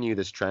continue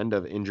this trend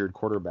of injured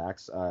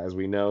quarterbacks. As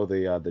we know,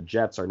 the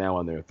Jets are now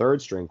on their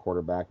third string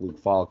quarterback, Luke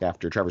Falk,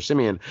 after Trevor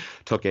Siemian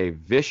took a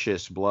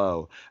vicious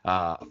blow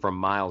from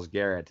Myles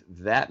Garrett.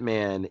 That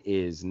man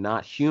is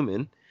not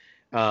human.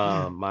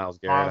 Myles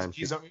Garrett.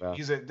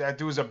 That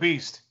dude's a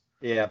beast.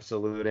 Yeah,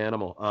 absolute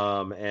animal.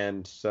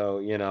 And so,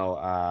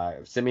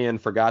 Simeon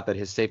forgot that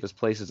his safest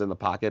place is in the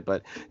pocket,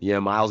 but,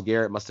 Myles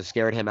Garrett must have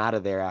scared him out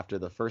of there after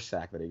the first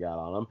sack that he got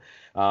on him.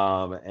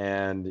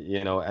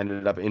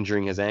 Ended up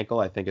injuring his ankle.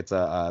 I think it's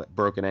a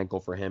broken ankle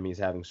for him. He's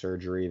having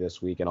surgery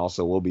this week and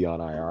also will be on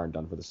IR and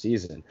done for the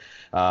season.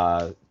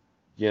 On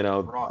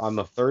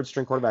the third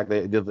string quarterback,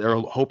 they're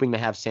hoping to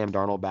have Sam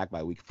Darnold back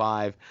by week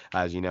 5.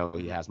 As you know,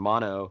 he has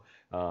mono.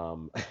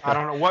 I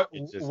don't know what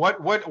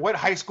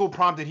high school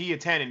prom did he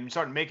attend and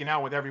started making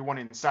out with everyone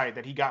in sight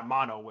that he got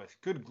mono with.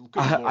 Good Lord.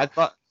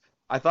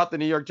 I thought the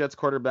New York Jets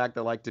quarterback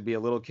that liked to be a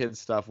little kid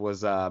stuff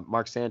was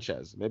Mark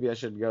Sanchez. Maybe I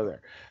should go there.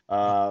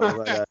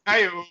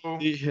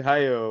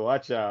 Hi-yo,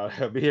 watch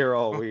out. Be here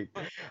all week.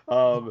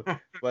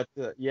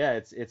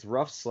 It's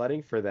rough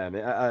sledding for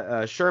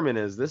them. Sherman,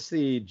 is this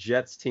the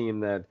Jets team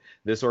that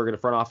this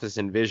front office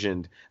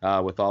envisioned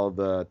with all of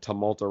the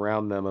tumult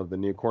around them of the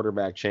new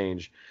quarterback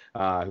change,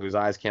 whose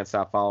eyes can't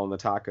stop following the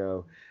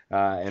taco,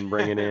 and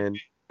bringing in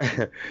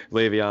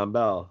Le'Veon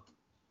Bell?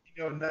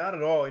 Not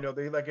at all.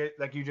 They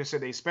like you just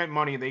said, they spent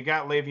money. They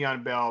got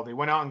Le'Veon Bell. They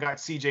went out and got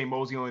C.J.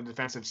 Mosley on the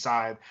defensive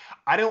side.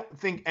 I don't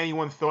think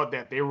anyone thought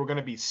that they were going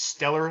to be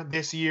stellar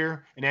this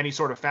year in any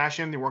sort of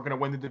fashion. They weren't going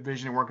to win the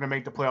division. They weren't going to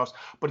make the playoffs.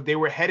 But they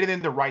were headed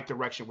in the right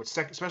direction,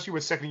 especially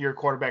with second-year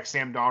quarterback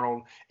Sam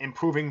Darnold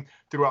improving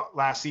throughout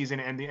last season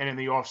and in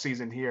the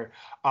offseason here.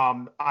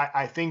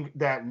 I think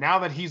that now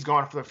that he's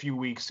gone for a few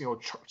weeks,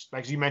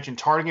 like you mentioned,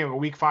 targeting a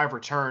week 5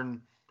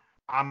 return,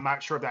 I'm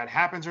not sure if that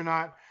happens or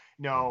not.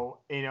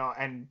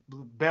 And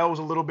Bell was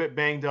a little bit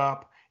banged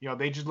up.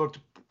 They just looked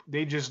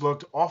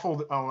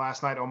awful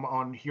last night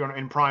on here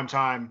in prime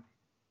time.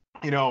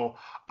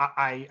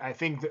 I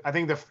think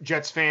the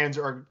Jets fans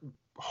are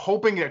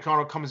hoping that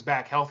Darnold comes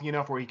back healthy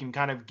enough where he can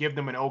kind of give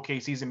them an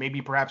okay season.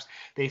 Maybe perhaps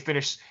they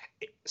finish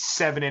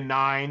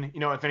 7-9,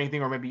 if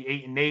anything, or maybe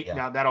 8-8. Yeah.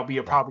 Now that'll be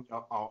probably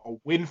a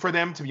win for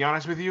them, to be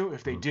honest with you,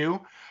 if they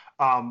do.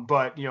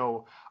 But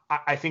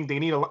I think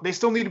they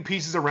still need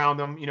pieces around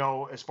them,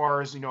 as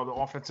far as, the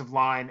offensive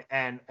line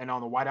and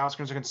on the wideouts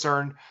are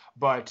concerned.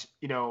 But,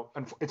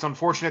 it's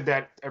unfortunate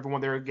that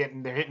everyone they're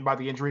hitting by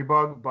the injury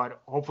bug,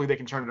 but hopefully they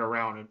can turn it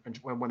around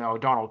when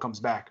O'Donnell comes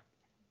back.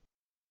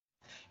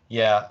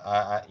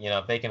 Yeah,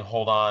 if they can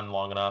hold on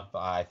long enough,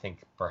 I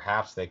think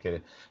perhaps they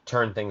could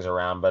turn things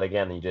around. But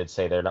again, you did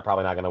say they're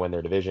probably not going to win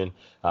their division.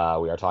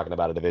 We are talking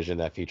about a division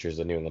that features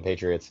the New England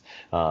Patriots.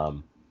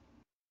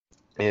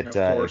 It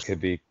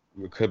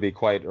could be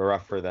quite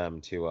rough for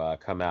them to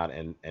come out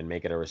and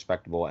make it a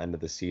respectable end of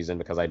the season,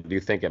 because I do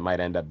think it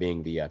might end up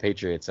being the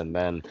Patriots and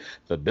then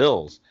the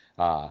Bills.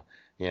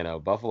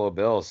 Buffalo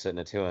Bills sitting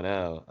at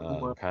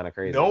 2-0, kind of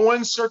crazy. No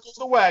one circles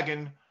the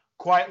wagon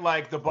quite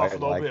like the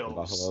Buffalo Bills. The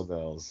Buffalo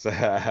Bills.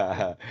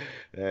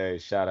 Hey,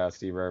 shout out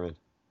Steve Berman.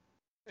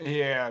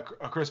 Yeah,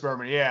 Chris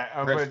Berman. Yeah,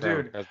 Chris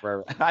Berman.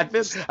 I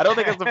don't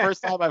think it's the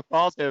first time I've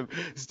called him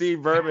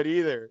Steve Berman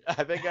either.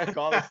 I think I've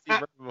called him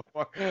Steve Berman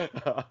before.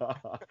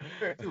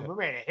 Dude, my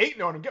man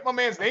hating on him. Get my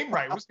man's name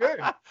right. What's good?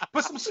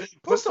 Put some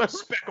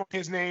spec on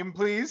his name,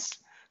 please.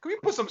 Can we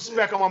put some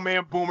spec on my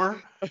man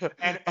Boomer?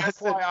 And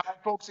FYI,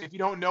 folks, if you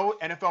don't know,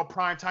 NFL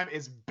Primetime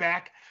is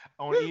back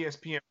on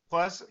ESPN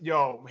Plus.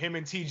 Yo, him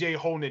and TJ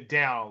holding it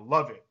down.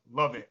 Love it.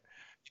 You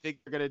think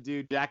they're gonna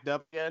do Jacked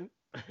Up again?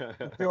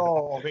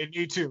 Oh, they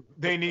need to.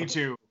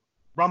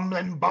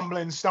 rumbling,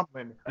 bumbling,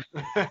 stumbling.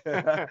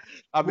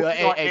 I'll be like,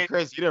 Moving on, hey,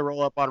 Chris, you didn't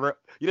roll up on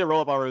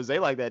Rose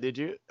like that, did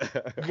you?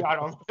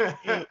 got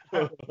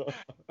him.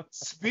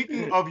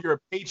 Speaking of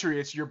your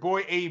Patriots, your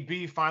boy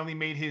AB finally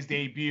made his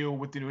debut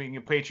with the New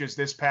England Patriots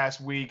this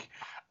past week.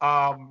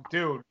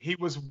 Dude, he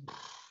was.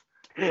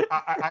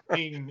 I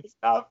mean, It's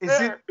not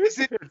fair.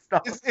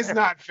 It's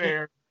not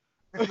fair.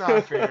 It's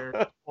not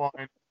fair.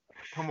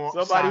 Come on.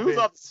 Somebody who's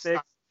on the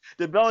sticks.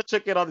 Did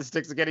Belichick get on the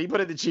sticks again? He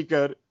put in the cheat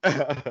code.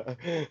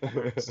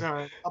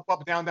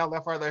 Up, down,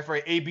 left,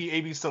 right.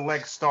 AB,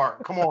 select,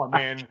 start. Come on,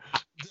 man.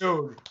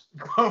 Dude,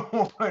 come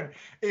on.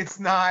 It's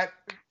not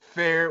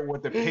fair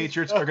what the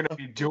Patriots are going to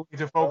be doing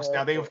to folks.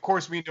 Now,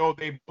 we know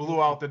they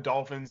blew out the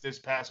Dolphins this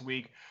past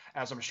week,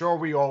 as I'm sure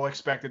we all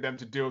expected them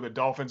to do. The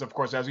Dolphins, of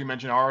course, as we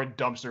mentioned, are a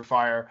dumpster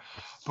fire.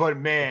 But,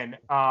 man,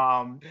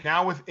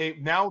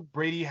 now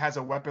Brady has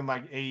a weapon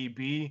like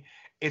AEB.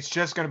 It's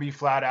just going to be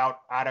flat out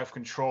of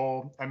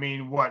control. I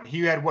mean,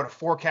 he had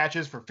 4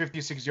 catches for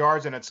 56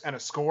 yards and a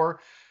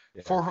score,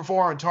 4 for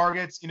 4 on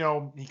targets. You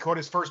know, he caught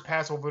his first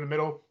pass over the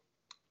middle.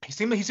 He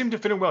seemed to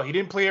fit it well. He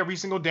didn't play every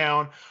single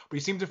down, but he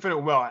seemed to fit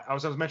it well. I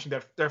was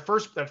mentioning that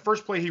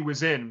first play he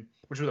was in,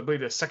 which was I believe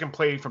the second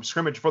play from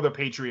scrimmage for the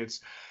Patriots.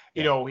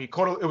 You know, it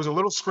was a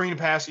little screen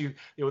pass.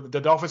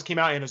 The Dolphins came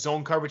out in a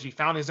zone coverage. He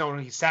found his zone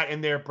and he sat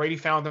in there. Brady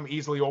found him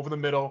easily over the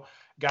middle.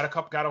 Got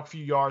a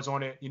few yards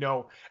on it. You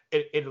know,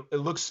 it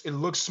looks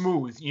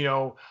smooth. You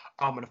know,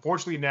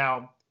 unfortunately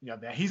now,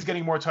 that he's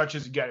getting more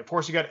touches. You got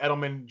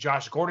Edelman.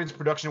 Josh Gordon's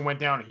production went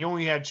down. He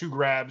only had 2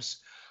 grabs.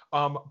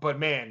 But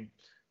man,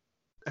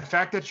 the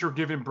fact that you're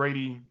giving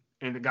Brady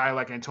and a guy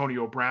like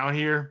Antonio Brown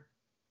here,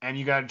 and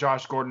you got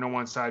Josh Gordon on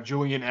one side,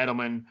 Julian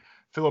Edelman,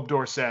 Philip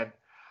Dorsett,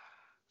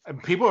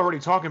 and people are already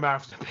talking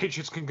about if the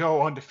Patriots can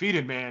go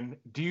undefeated. Man,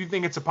 do you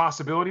think it's a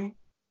possibility?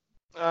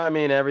 I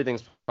mean,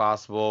 everything's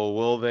possible.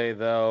 Will they,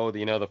 though?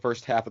 The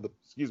first half of the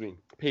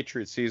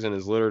Patriots season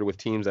is littered with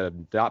teams that have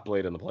not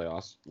played in the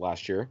playoffs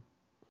last year,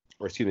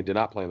 did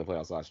not play in the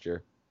playoffs last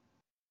year.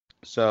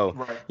 So,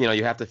 right.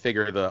 You have to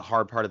figure the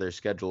hard part of their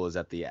schedule is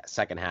at the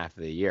second half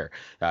of the year.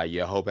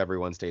 You hope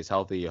everyone stays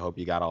healthy. You hope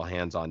you got all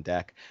hands on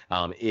deck.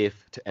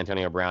 If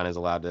Antonio Brown is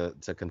allowed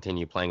to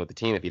continue playing with the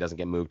team, if he doesn't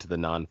get moved to the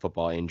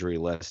non-football injury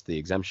list, the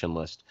exemption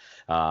list,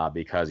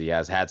 because he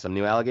has had some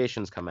new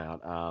allegations come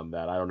out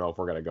that I don't know if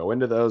we're going to go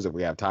into those. If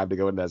we have time to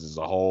go into this, is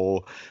a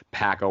whole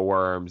pack of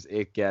worms.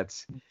 It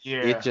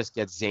just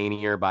gets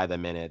zanier by the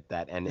minute.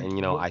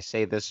 I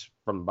say this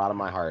from the bottom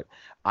of my heart.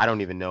 I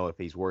don't even know if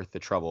he's worth the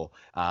trouble.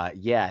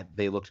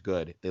 They looked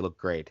good. They looked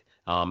great.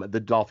 The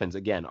Dolphins,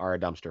 again, are a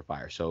dumpster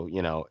fire. So,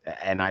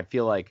 and I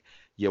feel like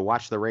you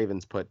watch the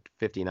Ravens put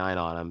 59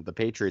 on him. The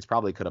Patriots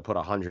probably could have put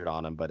 100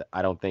 on him, but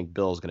I don't think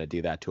Bill's going to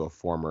do that to a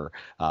former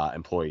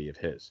employee of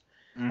his.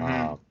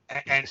 Mm-hmm.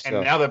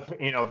 And now the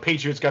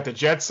Patriots got the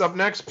Jets up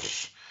next.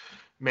 Psh,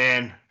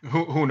 man,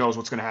 who knows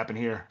what's going to happen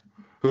here?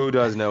 Who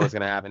does know what's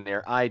going to happen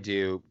here? I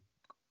do.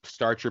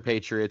 Start your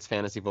Patriots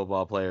fantasy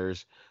football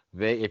players.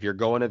 If you're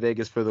going to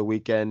Vegas for the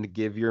weekend,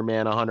 give your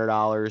man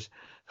 $100,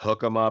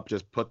 hook him up,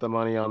 just put the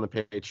money on the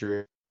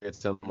Patriots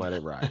and let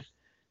it ride.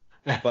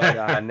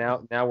 But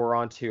now we're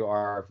on to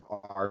our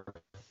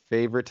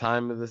favorite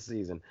time of the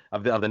season,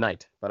 of the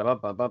night.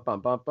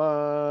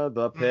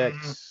 The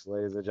picks,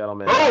 ladies and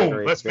gentlemen.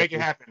 Oh, let's make it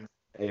happen.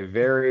 A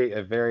very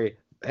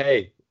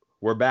hey,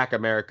 we're back,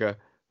 America.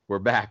 We're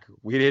back.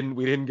 We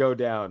didn't go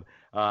down.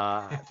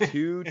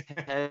 2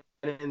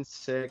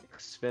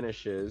 10-6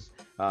 finishes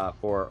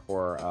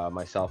for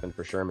myself and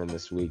for Sherman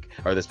this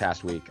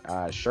past week.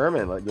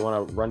 Sherman, you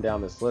want to run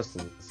down this list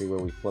and see where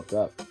we flipped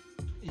up?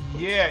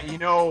 Yeah,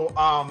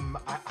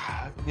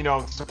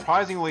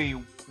 surprisingly,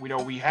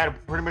 we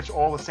had pretty much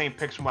all the same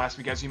picks from last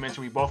week. As you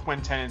mentioned, we both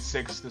went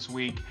 10-6 this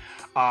week.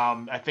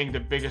 I think the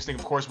biggest thing,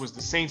 of course, was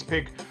the Saints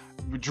pick.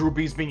 Drew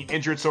Brees being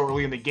injured so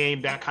early in the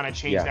game, that kind of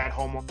changed that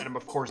home momentum,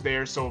 of course,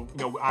 there. So,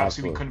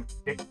 obviously we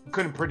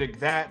couldn't predict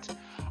that.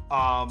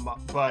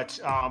 But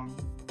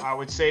I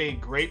would say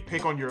great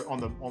pick on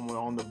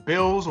the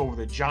Bills over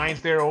the Giants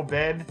there,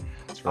 Obed.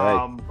 That's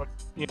right. But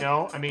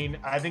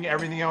I think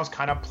everything else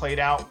kind of played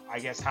out, I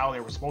guess, how they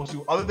were supposed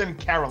to. Other than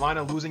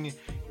Carolina losing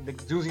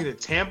to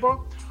Tampa,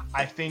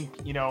 I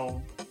think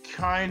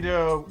kind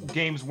of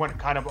games went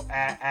kind of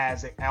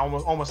as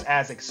almost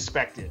as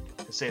expected,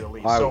 to say the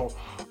least.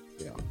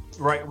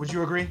 Right? Would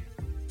you agree?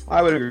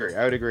 I would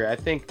agree. I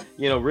think,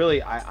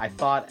 really, I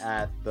thought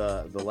at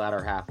the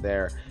latter half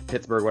there,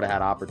 Pittsburgh would have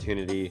had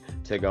opportunity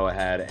to go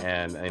ahead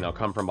and,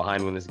 come from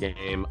behind win this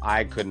game.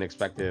 I couldn't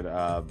expect Ben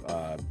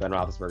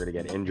Roethlisberger to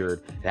get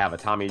injured, to have a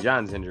Tommy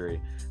John's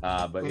injury.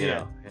 But,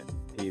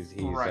 he's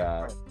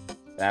right.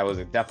 That was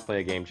definitely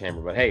a game changer.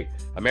 But, hey,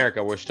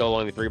 America, we're still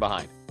only 3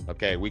 behind.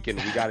 Okay, we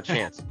got a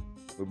chance.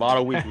 We bought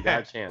a week. We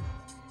got a chance.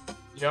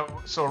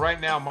 So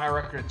right now, my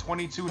record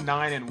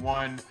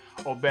 22-9-1.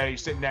 Obed, you're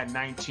sitting at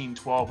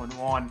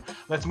 19-12-1.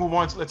 Let's move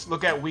on. Let's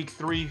look at week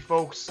 3,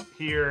 folks,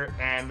 here,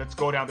 and let's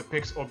go down the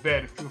picks.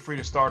 Obed, feel free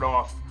to start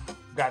off.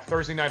 We've got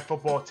Thursday Night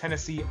Football,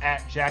 Tennessee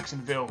at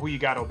Jacksonville. Who you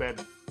got,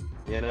 Obed?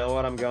 You know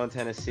what? I'm going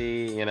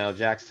Tennessee.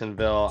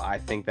 Jacksonville. I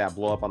think that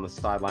blow up on the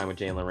sideline with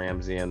Jalen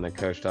Ramsey and the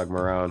coach Doug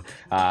Marrone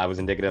was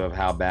indicative of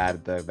how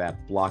bad that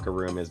locker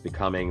room is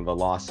becoming. The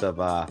loss of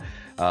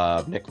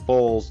Nick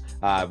Foles.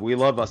 We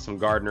love us some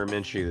Gardner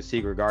Minshew. The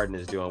Secret Garden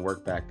is doing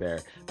work back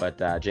there. But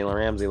Jalen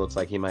Ramsey looks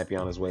like he might be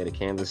on his way to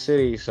Kansas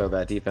City, so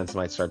that defense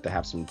might start to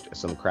have some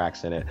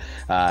cracks in it.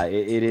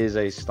 It is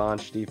a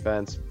staunch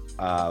defense,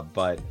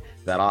 but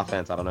that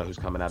offense, I don't know who's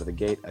coming out of the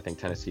gate. I think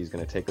Tennessee's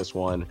going to take this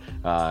one,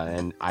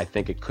 and I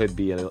think it could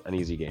be an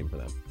easy game for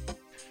them.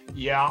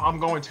 Yeah,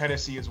 I'm going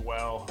Tennessee as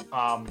well.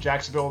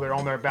 Jacksonville, they're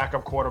on their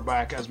backup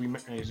quarterback, as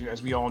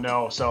we all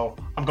know. So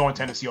I'm going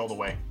Tennessee all the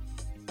way.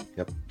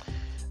 Yep.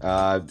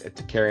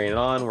 To carrying it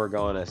on, we're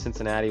going to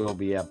Cincinnati. We'll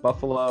be at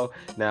Buffalo.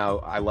 Now,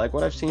 I like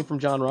what I've seen from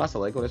John Ross. I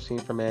like what I've seen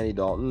from Andy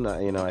Dalton.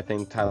 I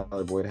think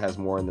Tyler Boyd has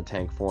more in the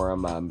tank for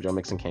him. Joe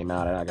Mixon came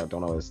out, and I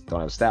don't have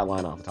a stat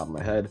line off the top of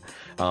my head.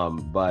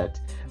 But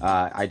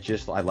I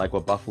like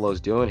what Buffalo's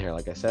doing here.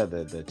 Like I said,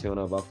 the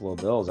 2-0 Buffalo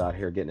Bills out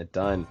here getting it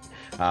done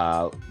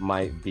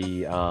might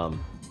be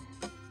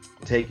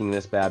taking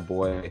this bad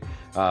boy,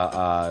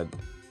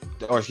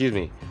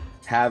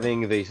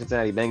 having the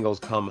Cincinnati Bengals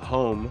come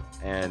home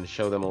and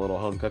show them a little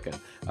home cooking.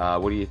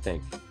 What do you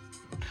think?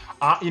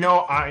 I'm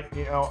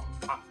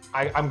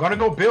gonna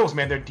go Bills,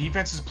 man. Their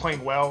defense is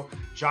playing well.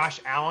 Josh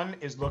Allen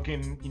is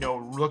looking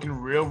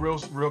real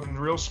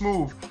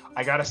smooth.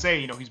 I gotta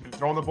say, he's been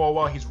throwing the ball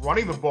well. He's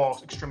running the ball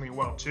extremely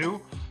well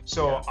too.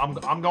 So yeah.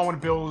 I'm going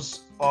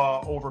Bills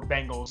over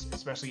Bengals,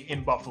 especially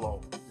in Buffalo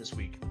this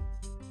week.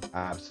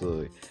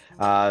 Absolutely.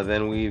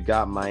 Then we've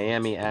got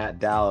Miami at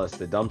Dallas.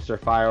 The dumpster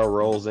fire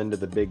rolls into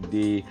the Big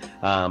D.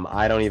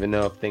 I don't even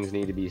know if things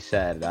need to be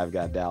said. I've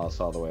got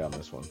Dallas all the way on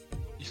this one.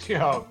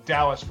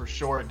 Dallas for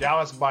sure.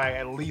 Dallas by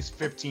at least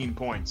 15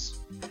 points.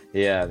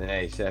 Yeah,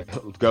 hey,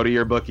 go to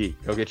your bookie.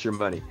 Go get your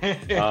money.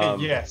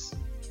 Yes.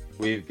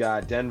 We've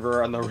got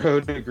Denver on the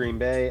road to Green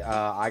Bay.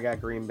 I got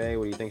Green Bay.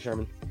 What do you think,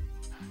 Sherman?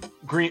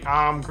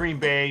 Green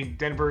Bay.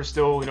 Denver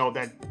still,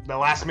 that the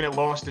last minute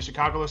loss to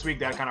Chicago this week,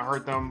 that kind of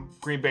hurt them.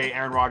 Green Bay,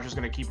 Aaron Rodgers is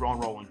going to keep on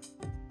rolling.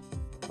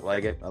 I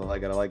like it.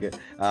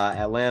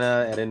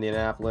 Atlanta at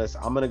Indianapolis.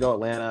 I'm going to go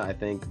Atlanta. I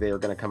think they're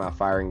going to come out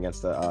firing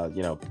against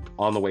the,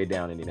 on the way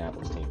down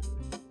Indianapolis team.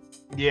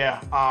 Yeah,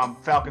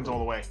 Falcons all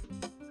the way.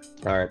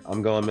 All right,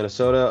 I'm going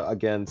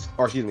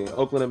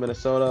Oakland at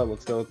Minnesota.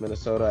 Let's go with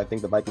Minnesota. I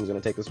think the Vikings are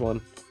going to take this one.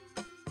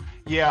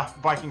 Yeah,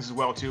 Vikings as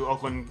well too.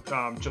 Oakland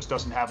just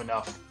doesn't have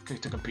enough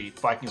to compete.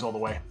 Vikings all the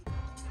way.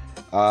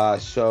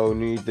 So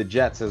the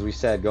Jets, as we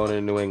said, going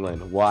into New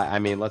England. Why? I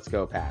mean, let's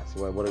go, Pats.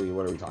 What are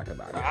we talking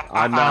about here?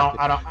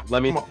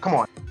 Come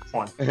on.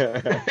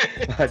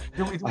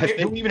 Do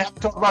we even have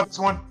to talk about this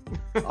one?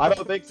 I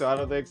don't think so.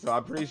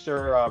 I'm pretty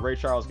sure Ray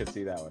Charles could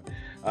see that one.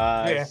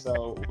 Yeah.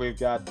 So we've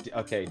got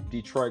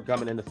Detroit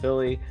coming into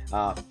Philly.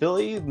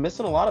 Philly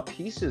missing a lot of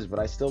pieces, but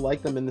I still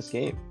like them in this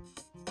game.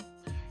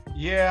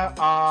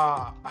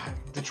 Yeah,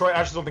 Detroit.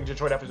 I just don't think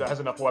Detroit has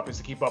enough weapons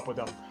to keep up with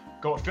them.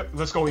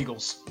 Let's go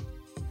Eagles.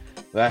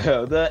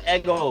 The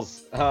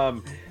Eagles.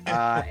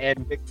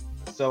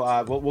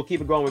 We'll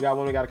keep it going. We got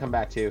one we got to come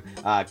back to.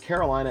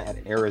 Carolina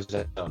at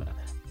Arizona.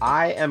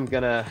 I am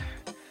gonna,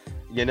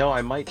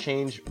 I might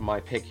change my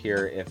pick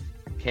here if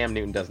Cam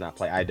Newton does not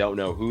play. I don't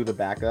know who the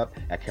backup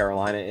at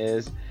Carolina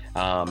is.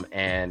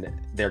 And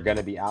they're going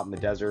to be out in the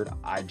desert.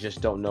 I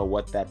just don't know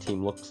what that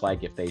team looks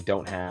like if they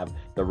don't have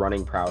the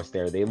running prowess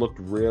there. They look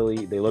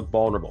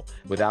vulnerable.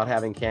 Without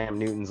having Cam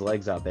Newton's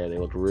legs out there, they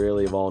look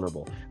really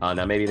vulnerable.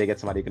 Now, maybe they get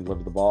somebody who can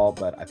deliver the ball,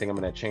 but I think I'm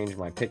going to change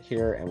my pick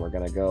here, and we're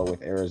going to go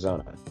with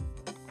Arizona.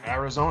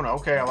 Arizona,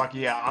 okay, I like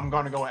it. Yeah, I'm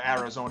going to go with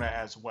Arizona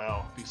as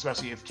well,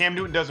 especially if Cam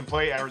Newton doesn't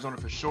play, Arizona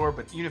for sure,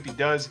 but even if he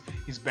does,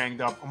 he's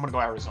banged up. I'm going to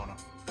go Arizona.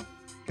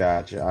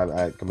 Gotcha.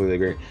 I completely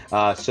agree.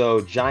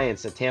 So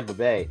Giants at Tampa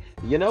Bay.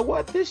 You know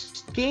what?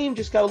 This game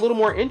just got a little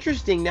more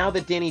interesting now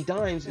that Danny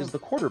Dimes is the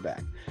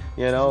quarterback.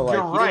 You're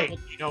right.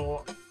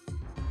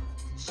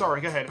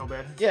 Sorry, go ahead,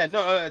 Obed. Yeah,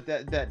 no,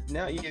 that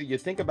now you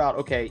think about,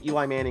 okay,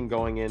 Eli Manning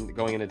going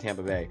into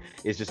Tampa Bay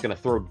is just going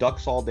to throw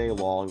ducks all day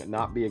long,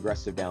 not be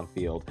aggressive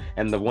downfield.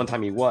 And the one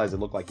time it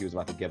looked like he was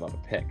about to give up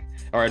a pick.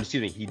 Or,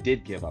 excuse me, he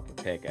did give up a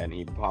pick, and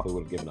he probably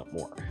would have given up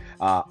more.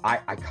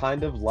 I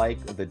kind of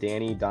like the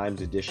Danny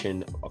Dimes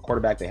addition, a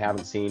quarterback they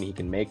haven't seen. He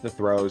can make the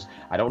throws.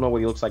 I don't know what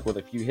he looks like with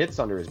a few hits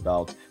under his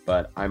belt,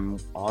 but I'm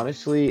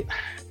honestly,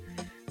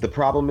 the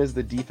problem is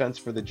the defense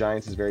for the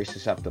Giants is very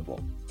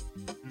susceptible.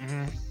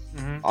 Mm-hmm.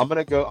 Mm-hmm.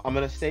 I'm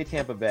gonna stay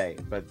Tampa Bay,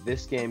 but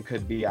this game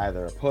could be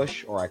either a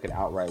push or I could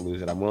outright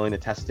lose it. I'm willing to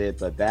test it,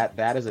 but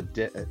that is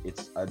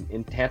it's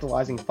an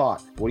tantalizing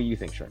thought. What do you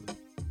think, Sherman?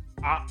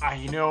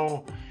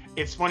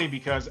 It's funny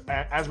because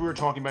as we were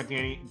talking about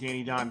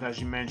Danny Dimes, as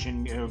you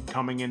mentioned,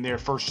 coming in there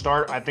first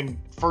start. I think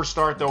first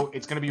start though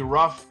it's gonna be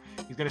rough.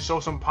 He's gonna show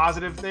some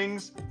positive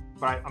things,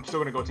 but I'm still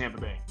gonna go Tampa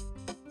Bay.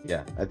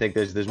 Yeah, I think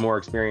there's more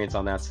experience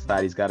on that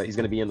side. He's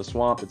gonna be in the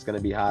swamp. It's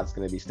gonna be hot. It's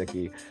gonna be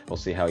sticky. We'll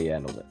see how he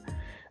handles it.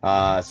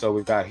 So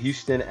we've got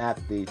Houston at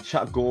the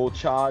Gold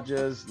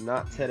Chargers.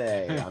 Not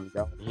today. I'm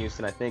going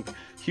Houston. I think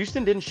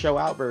Houston didn't show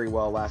out very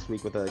well last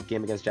week with a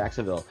game against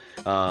Jacksonville.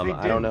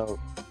 I don't know.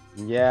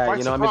 Yeah,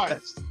 Quite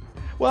surprised.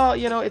 Well,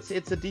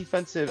 it's a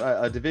defensive,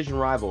 a division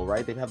rival,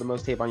 right? They've had the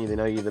most tape on you. They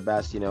know you're the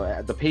best.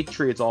 The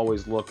Patriots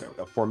always look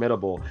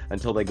formidable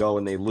until they go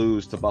and they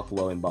lose to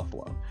Buffalo in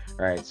Buffalo,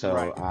 right? So,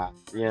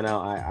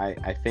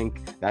 I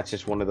think that's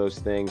just one of those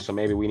things. So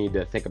maybe we need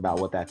to think about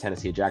what that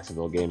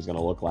Tennessee-Jacksonville game is going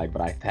to look like.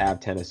 But I have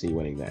Tennessee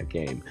winning that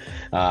game,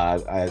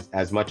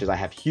 as much as I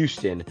have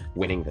Houston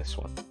winning this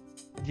one.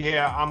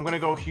 Yeah, I'm gonna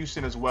go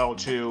Houston as well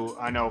too.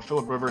 I know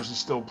Phillip Rivers is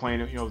still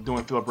playing,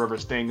 doing Phillip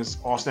Rivers things.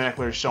 Austin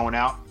Eckler is showing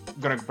out.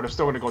 But I'm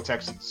still gonna go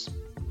Texans.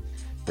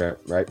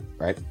 Right.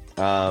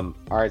 All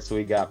right, so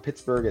we got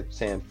Pittsburgh at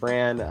San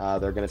Fran.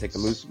 They're gonna take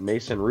the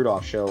Mason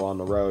Rudolph show on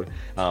the road.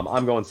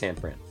 I'm going San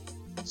Fran.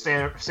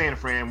 San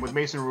Fran with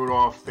Mason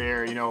Rudolph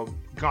there.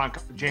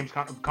 James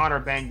Conner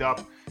banged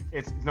up.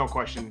 It's no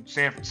question.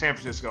 San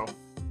Francisco.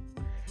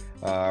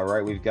 Right,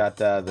 we've got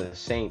the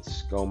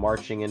Saints go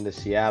marching into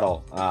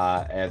Seattle.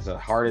 As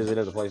hard as it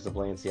is a place to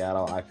play in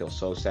Seattle, I feel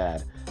so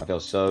sad. I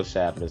feel so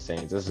sad for the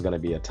Saints. This is going to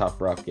be a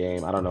tough, rough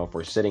game. I don't know if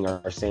we're sitting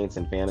our Saints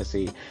in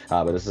fantasy,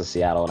 but this is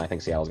Seattle, and I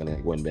think Seattle's going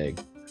to win big.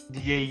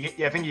 Yeah,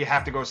 I think you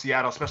have to go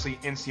Seattle, especially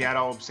in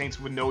Seattle. Saints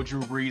with no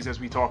Drew Brees, as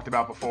we talked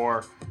about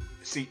before.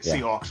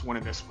 Seahawks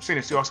winning this.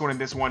 Seahawks winning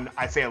this one,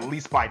 I'd say at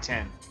least by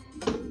 10.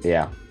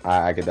 Yeah,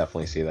 I could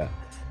definitely see that.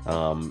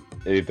 So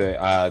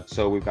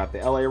we've got the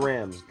LA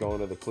Rams going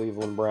to the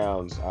Cleveland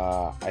Browns.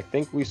 I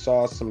think we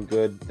saw some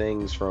good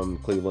things from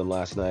Cleveland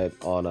last night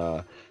on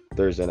on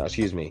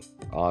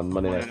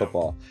Monday Night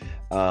Football.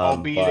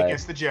 Albeit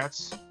against the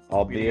Jets.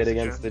 Albeit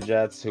against the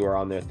Jets, who are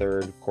on their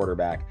third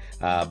quarterback.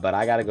 But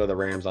I got to go the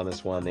Rams on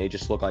this one. They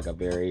just look like a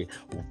very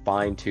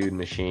fine-tuned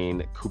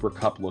machine. Cooper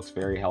Kupp looks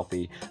very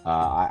healthy.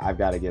 I've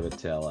got to give it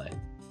to LA.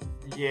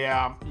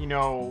 Yeah,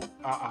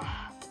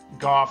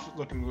 Goff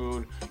looking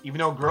good, even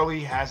though Gurley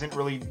hasn't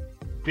really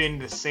been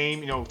the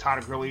same,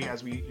 Todd Gurley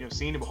as we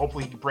seen, but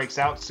hopefully he breaks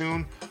out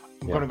soon.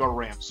 I'm going to go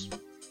Rams.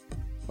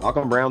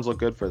 Malcolm Browns look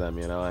good for them,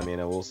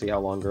 we'll see how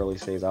long Gurley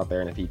stays out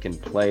there and if he can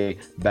play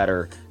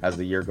better as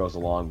the year goes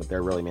along, but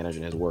they're really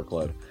managing his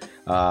workload.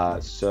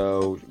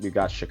 So we've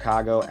got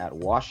Chicago at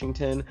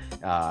Washington.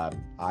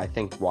 I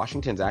think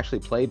Washington's actually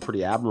played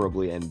pretty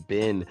admirably and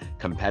been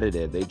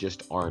competitive. They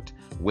just aren't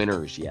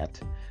winners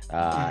yet.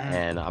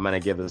 And I'm going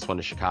to give this one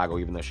to Chicago,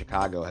 even though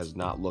Chicago has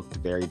not looked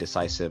very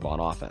decisive on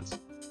offense.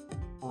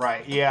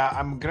 Right. Yeah,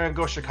 I'm going to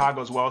go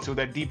Chicago as well, too.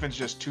 That defense is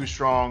just too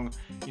strong,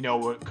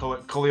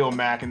 with Khalil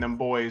Mack and them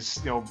boys,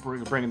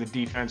 bringing the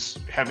defense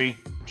heavy.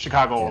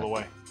 Chicago all the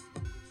way.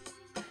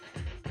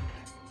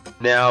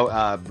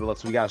 Now,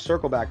 we got to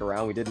circle back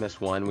around. We did miss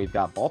one. We've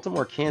got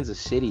Baltimore, Kansas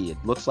City. It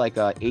looks like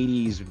a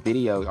 80s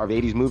video or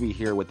 80s movie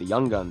here with the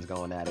Young Guns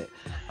going at it.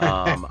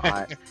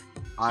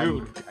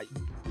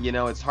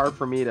 It's hard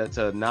for me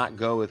to not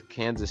go with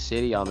Kansas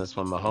City on this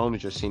one. Mahomes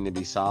just seemed to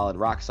be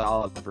rock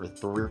solid for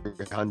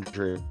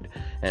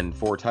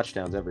 304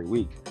 touchdowns every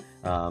week.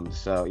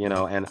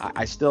 And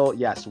I still,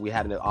 yes, we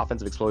had an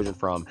offensive explosion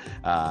from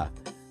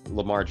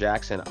Lamar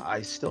Jackson.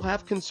 I still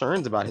have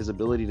concerns about his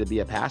ability to be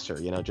a passer.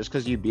 Just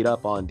because you beat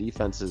up on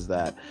defenses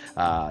that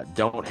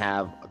don't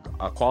have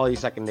quality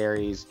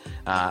secondaries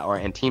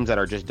and teams that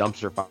are just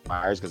dumpster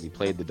fires, because he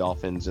played the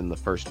Dolphins in the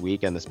first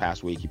week, and this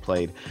past week he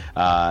played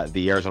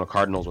the Arizona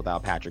Cardinals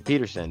without Patrick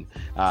Peterson.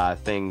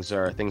 Things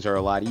are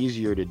a lot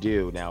easier to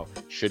do. Now,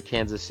 this is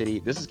Kansas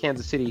City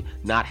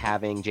not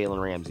having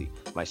Jalen Ramsey.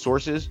 My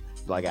sources,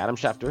 like Adam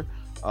Schefter,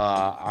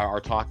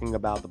 are talking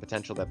about the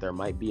potential that there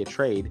might be a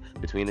trade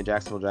between the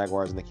Jacksonville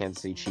Jaguars and the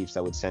Kansas City Chiefs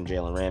that would send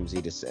Jalen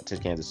Ramsey to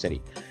Kansas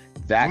City.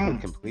 That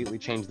could completely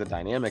change the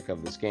dynamic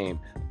of this game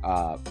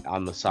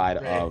on the side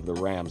of the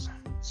Rams.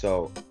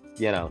 So,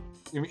 you mean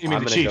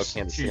I'm the go Chiefs?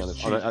 Kansas City on this.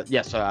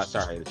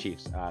 Sorry, the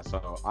Chiefs.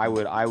 So I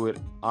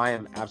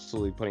am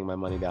absolutely putting my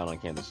money down on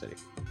Kansas City.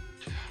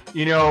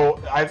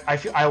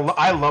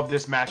 I love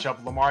this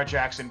matchup. Lamar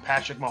Jackson,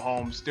 Patrick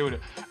Mahomes, dude.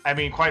 I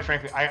mean, quite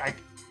frankly,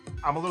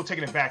 I'm a little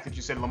taken aback that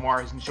you said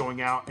Lamar isn't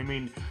showing out. I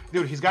mean,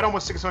 dude, he's got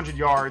almost 600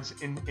 yards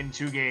in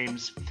 2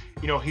 games.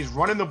 He's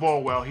running the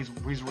ball well. He's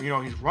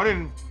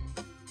running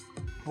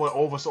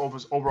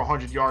over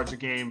 100 yards a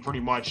game pretty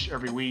much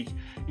every week.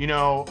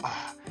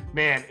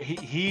 Man,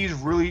 he's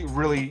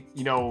really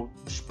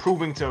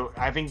proving to,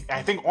 I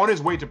think on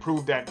his way to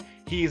prove that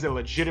he is a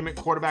legitimate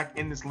quarterback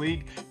in this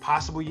league,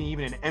 possibly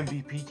even an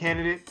MVP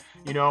candidate.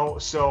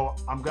 So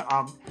I'm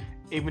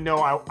even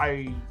though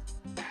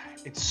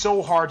it's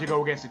so hard to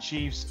go against the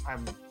Chiefs.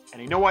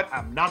 And you know what?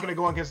 I'm not going to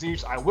go against the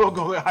Chiefs. I will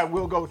go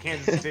with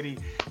Kansas City,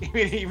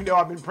 even though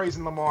I've been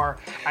praising Lamar.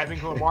 I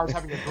think Lamar's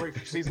having a great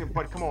season.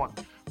 But come on,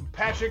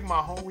 Patrick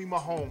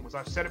Mahomes.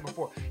 I've said it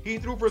before. He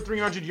threw for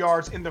 300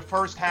 yards in the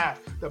first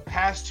half the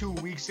past 2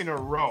 weeks in a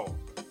row.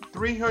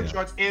 300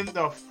 yards in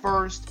the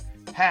first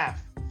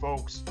half,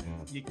 folks.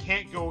 You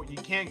can't go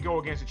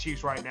against the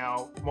Chiefs right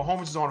now.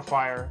 Mahomes is on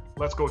fire.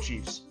 Let's go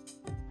Chiefs.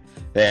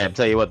 Yeah, I'll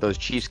tell you what, those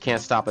Chiefs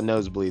can't stop a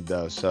nosebleed,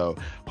 though. So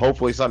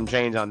hopefully something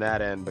change on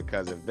that end,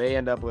 because if they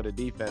end up with a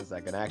defense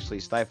that can actually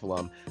stifle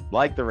them,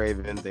 like the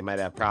Ravens, they might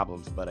have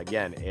problems. But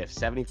again, if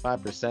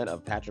 75%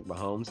 of Patrick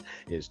Mahomes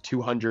is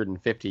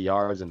 250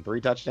 yards and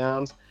 3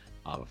 touchdowns,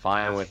 I'm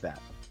fine with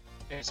that.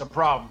 It's a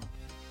problem.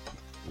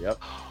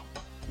 Yep.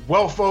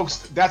 Well, folks,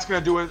 that's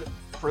going to do it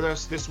for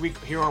this week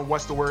here on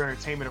What's the Word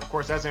Entertainment. Of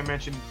course, as I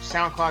mentioned,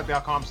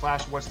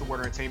 soundcloud.com/What's the Word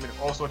Entertainment.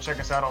 Also, check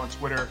us out on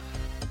Twitter,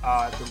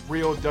 the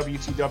real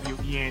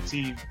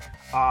WTWENT.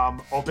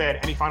 Obed,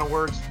 any final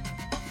words?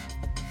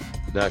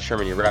 No,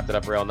 Sherman, you wrapped it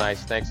up real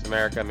nice. Thanks,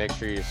 America. Make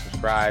sure you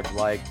subscribe,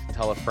 like,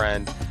 tell a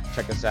friend,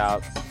 check us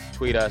out,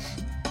 tweet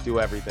us, do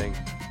everything.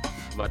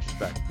 Much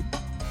respect.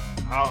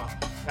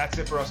 That's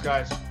it for us,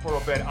 guys. For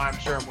Obed, I'm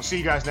Sherman. We'll see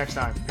you guys next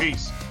time.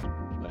 Peace.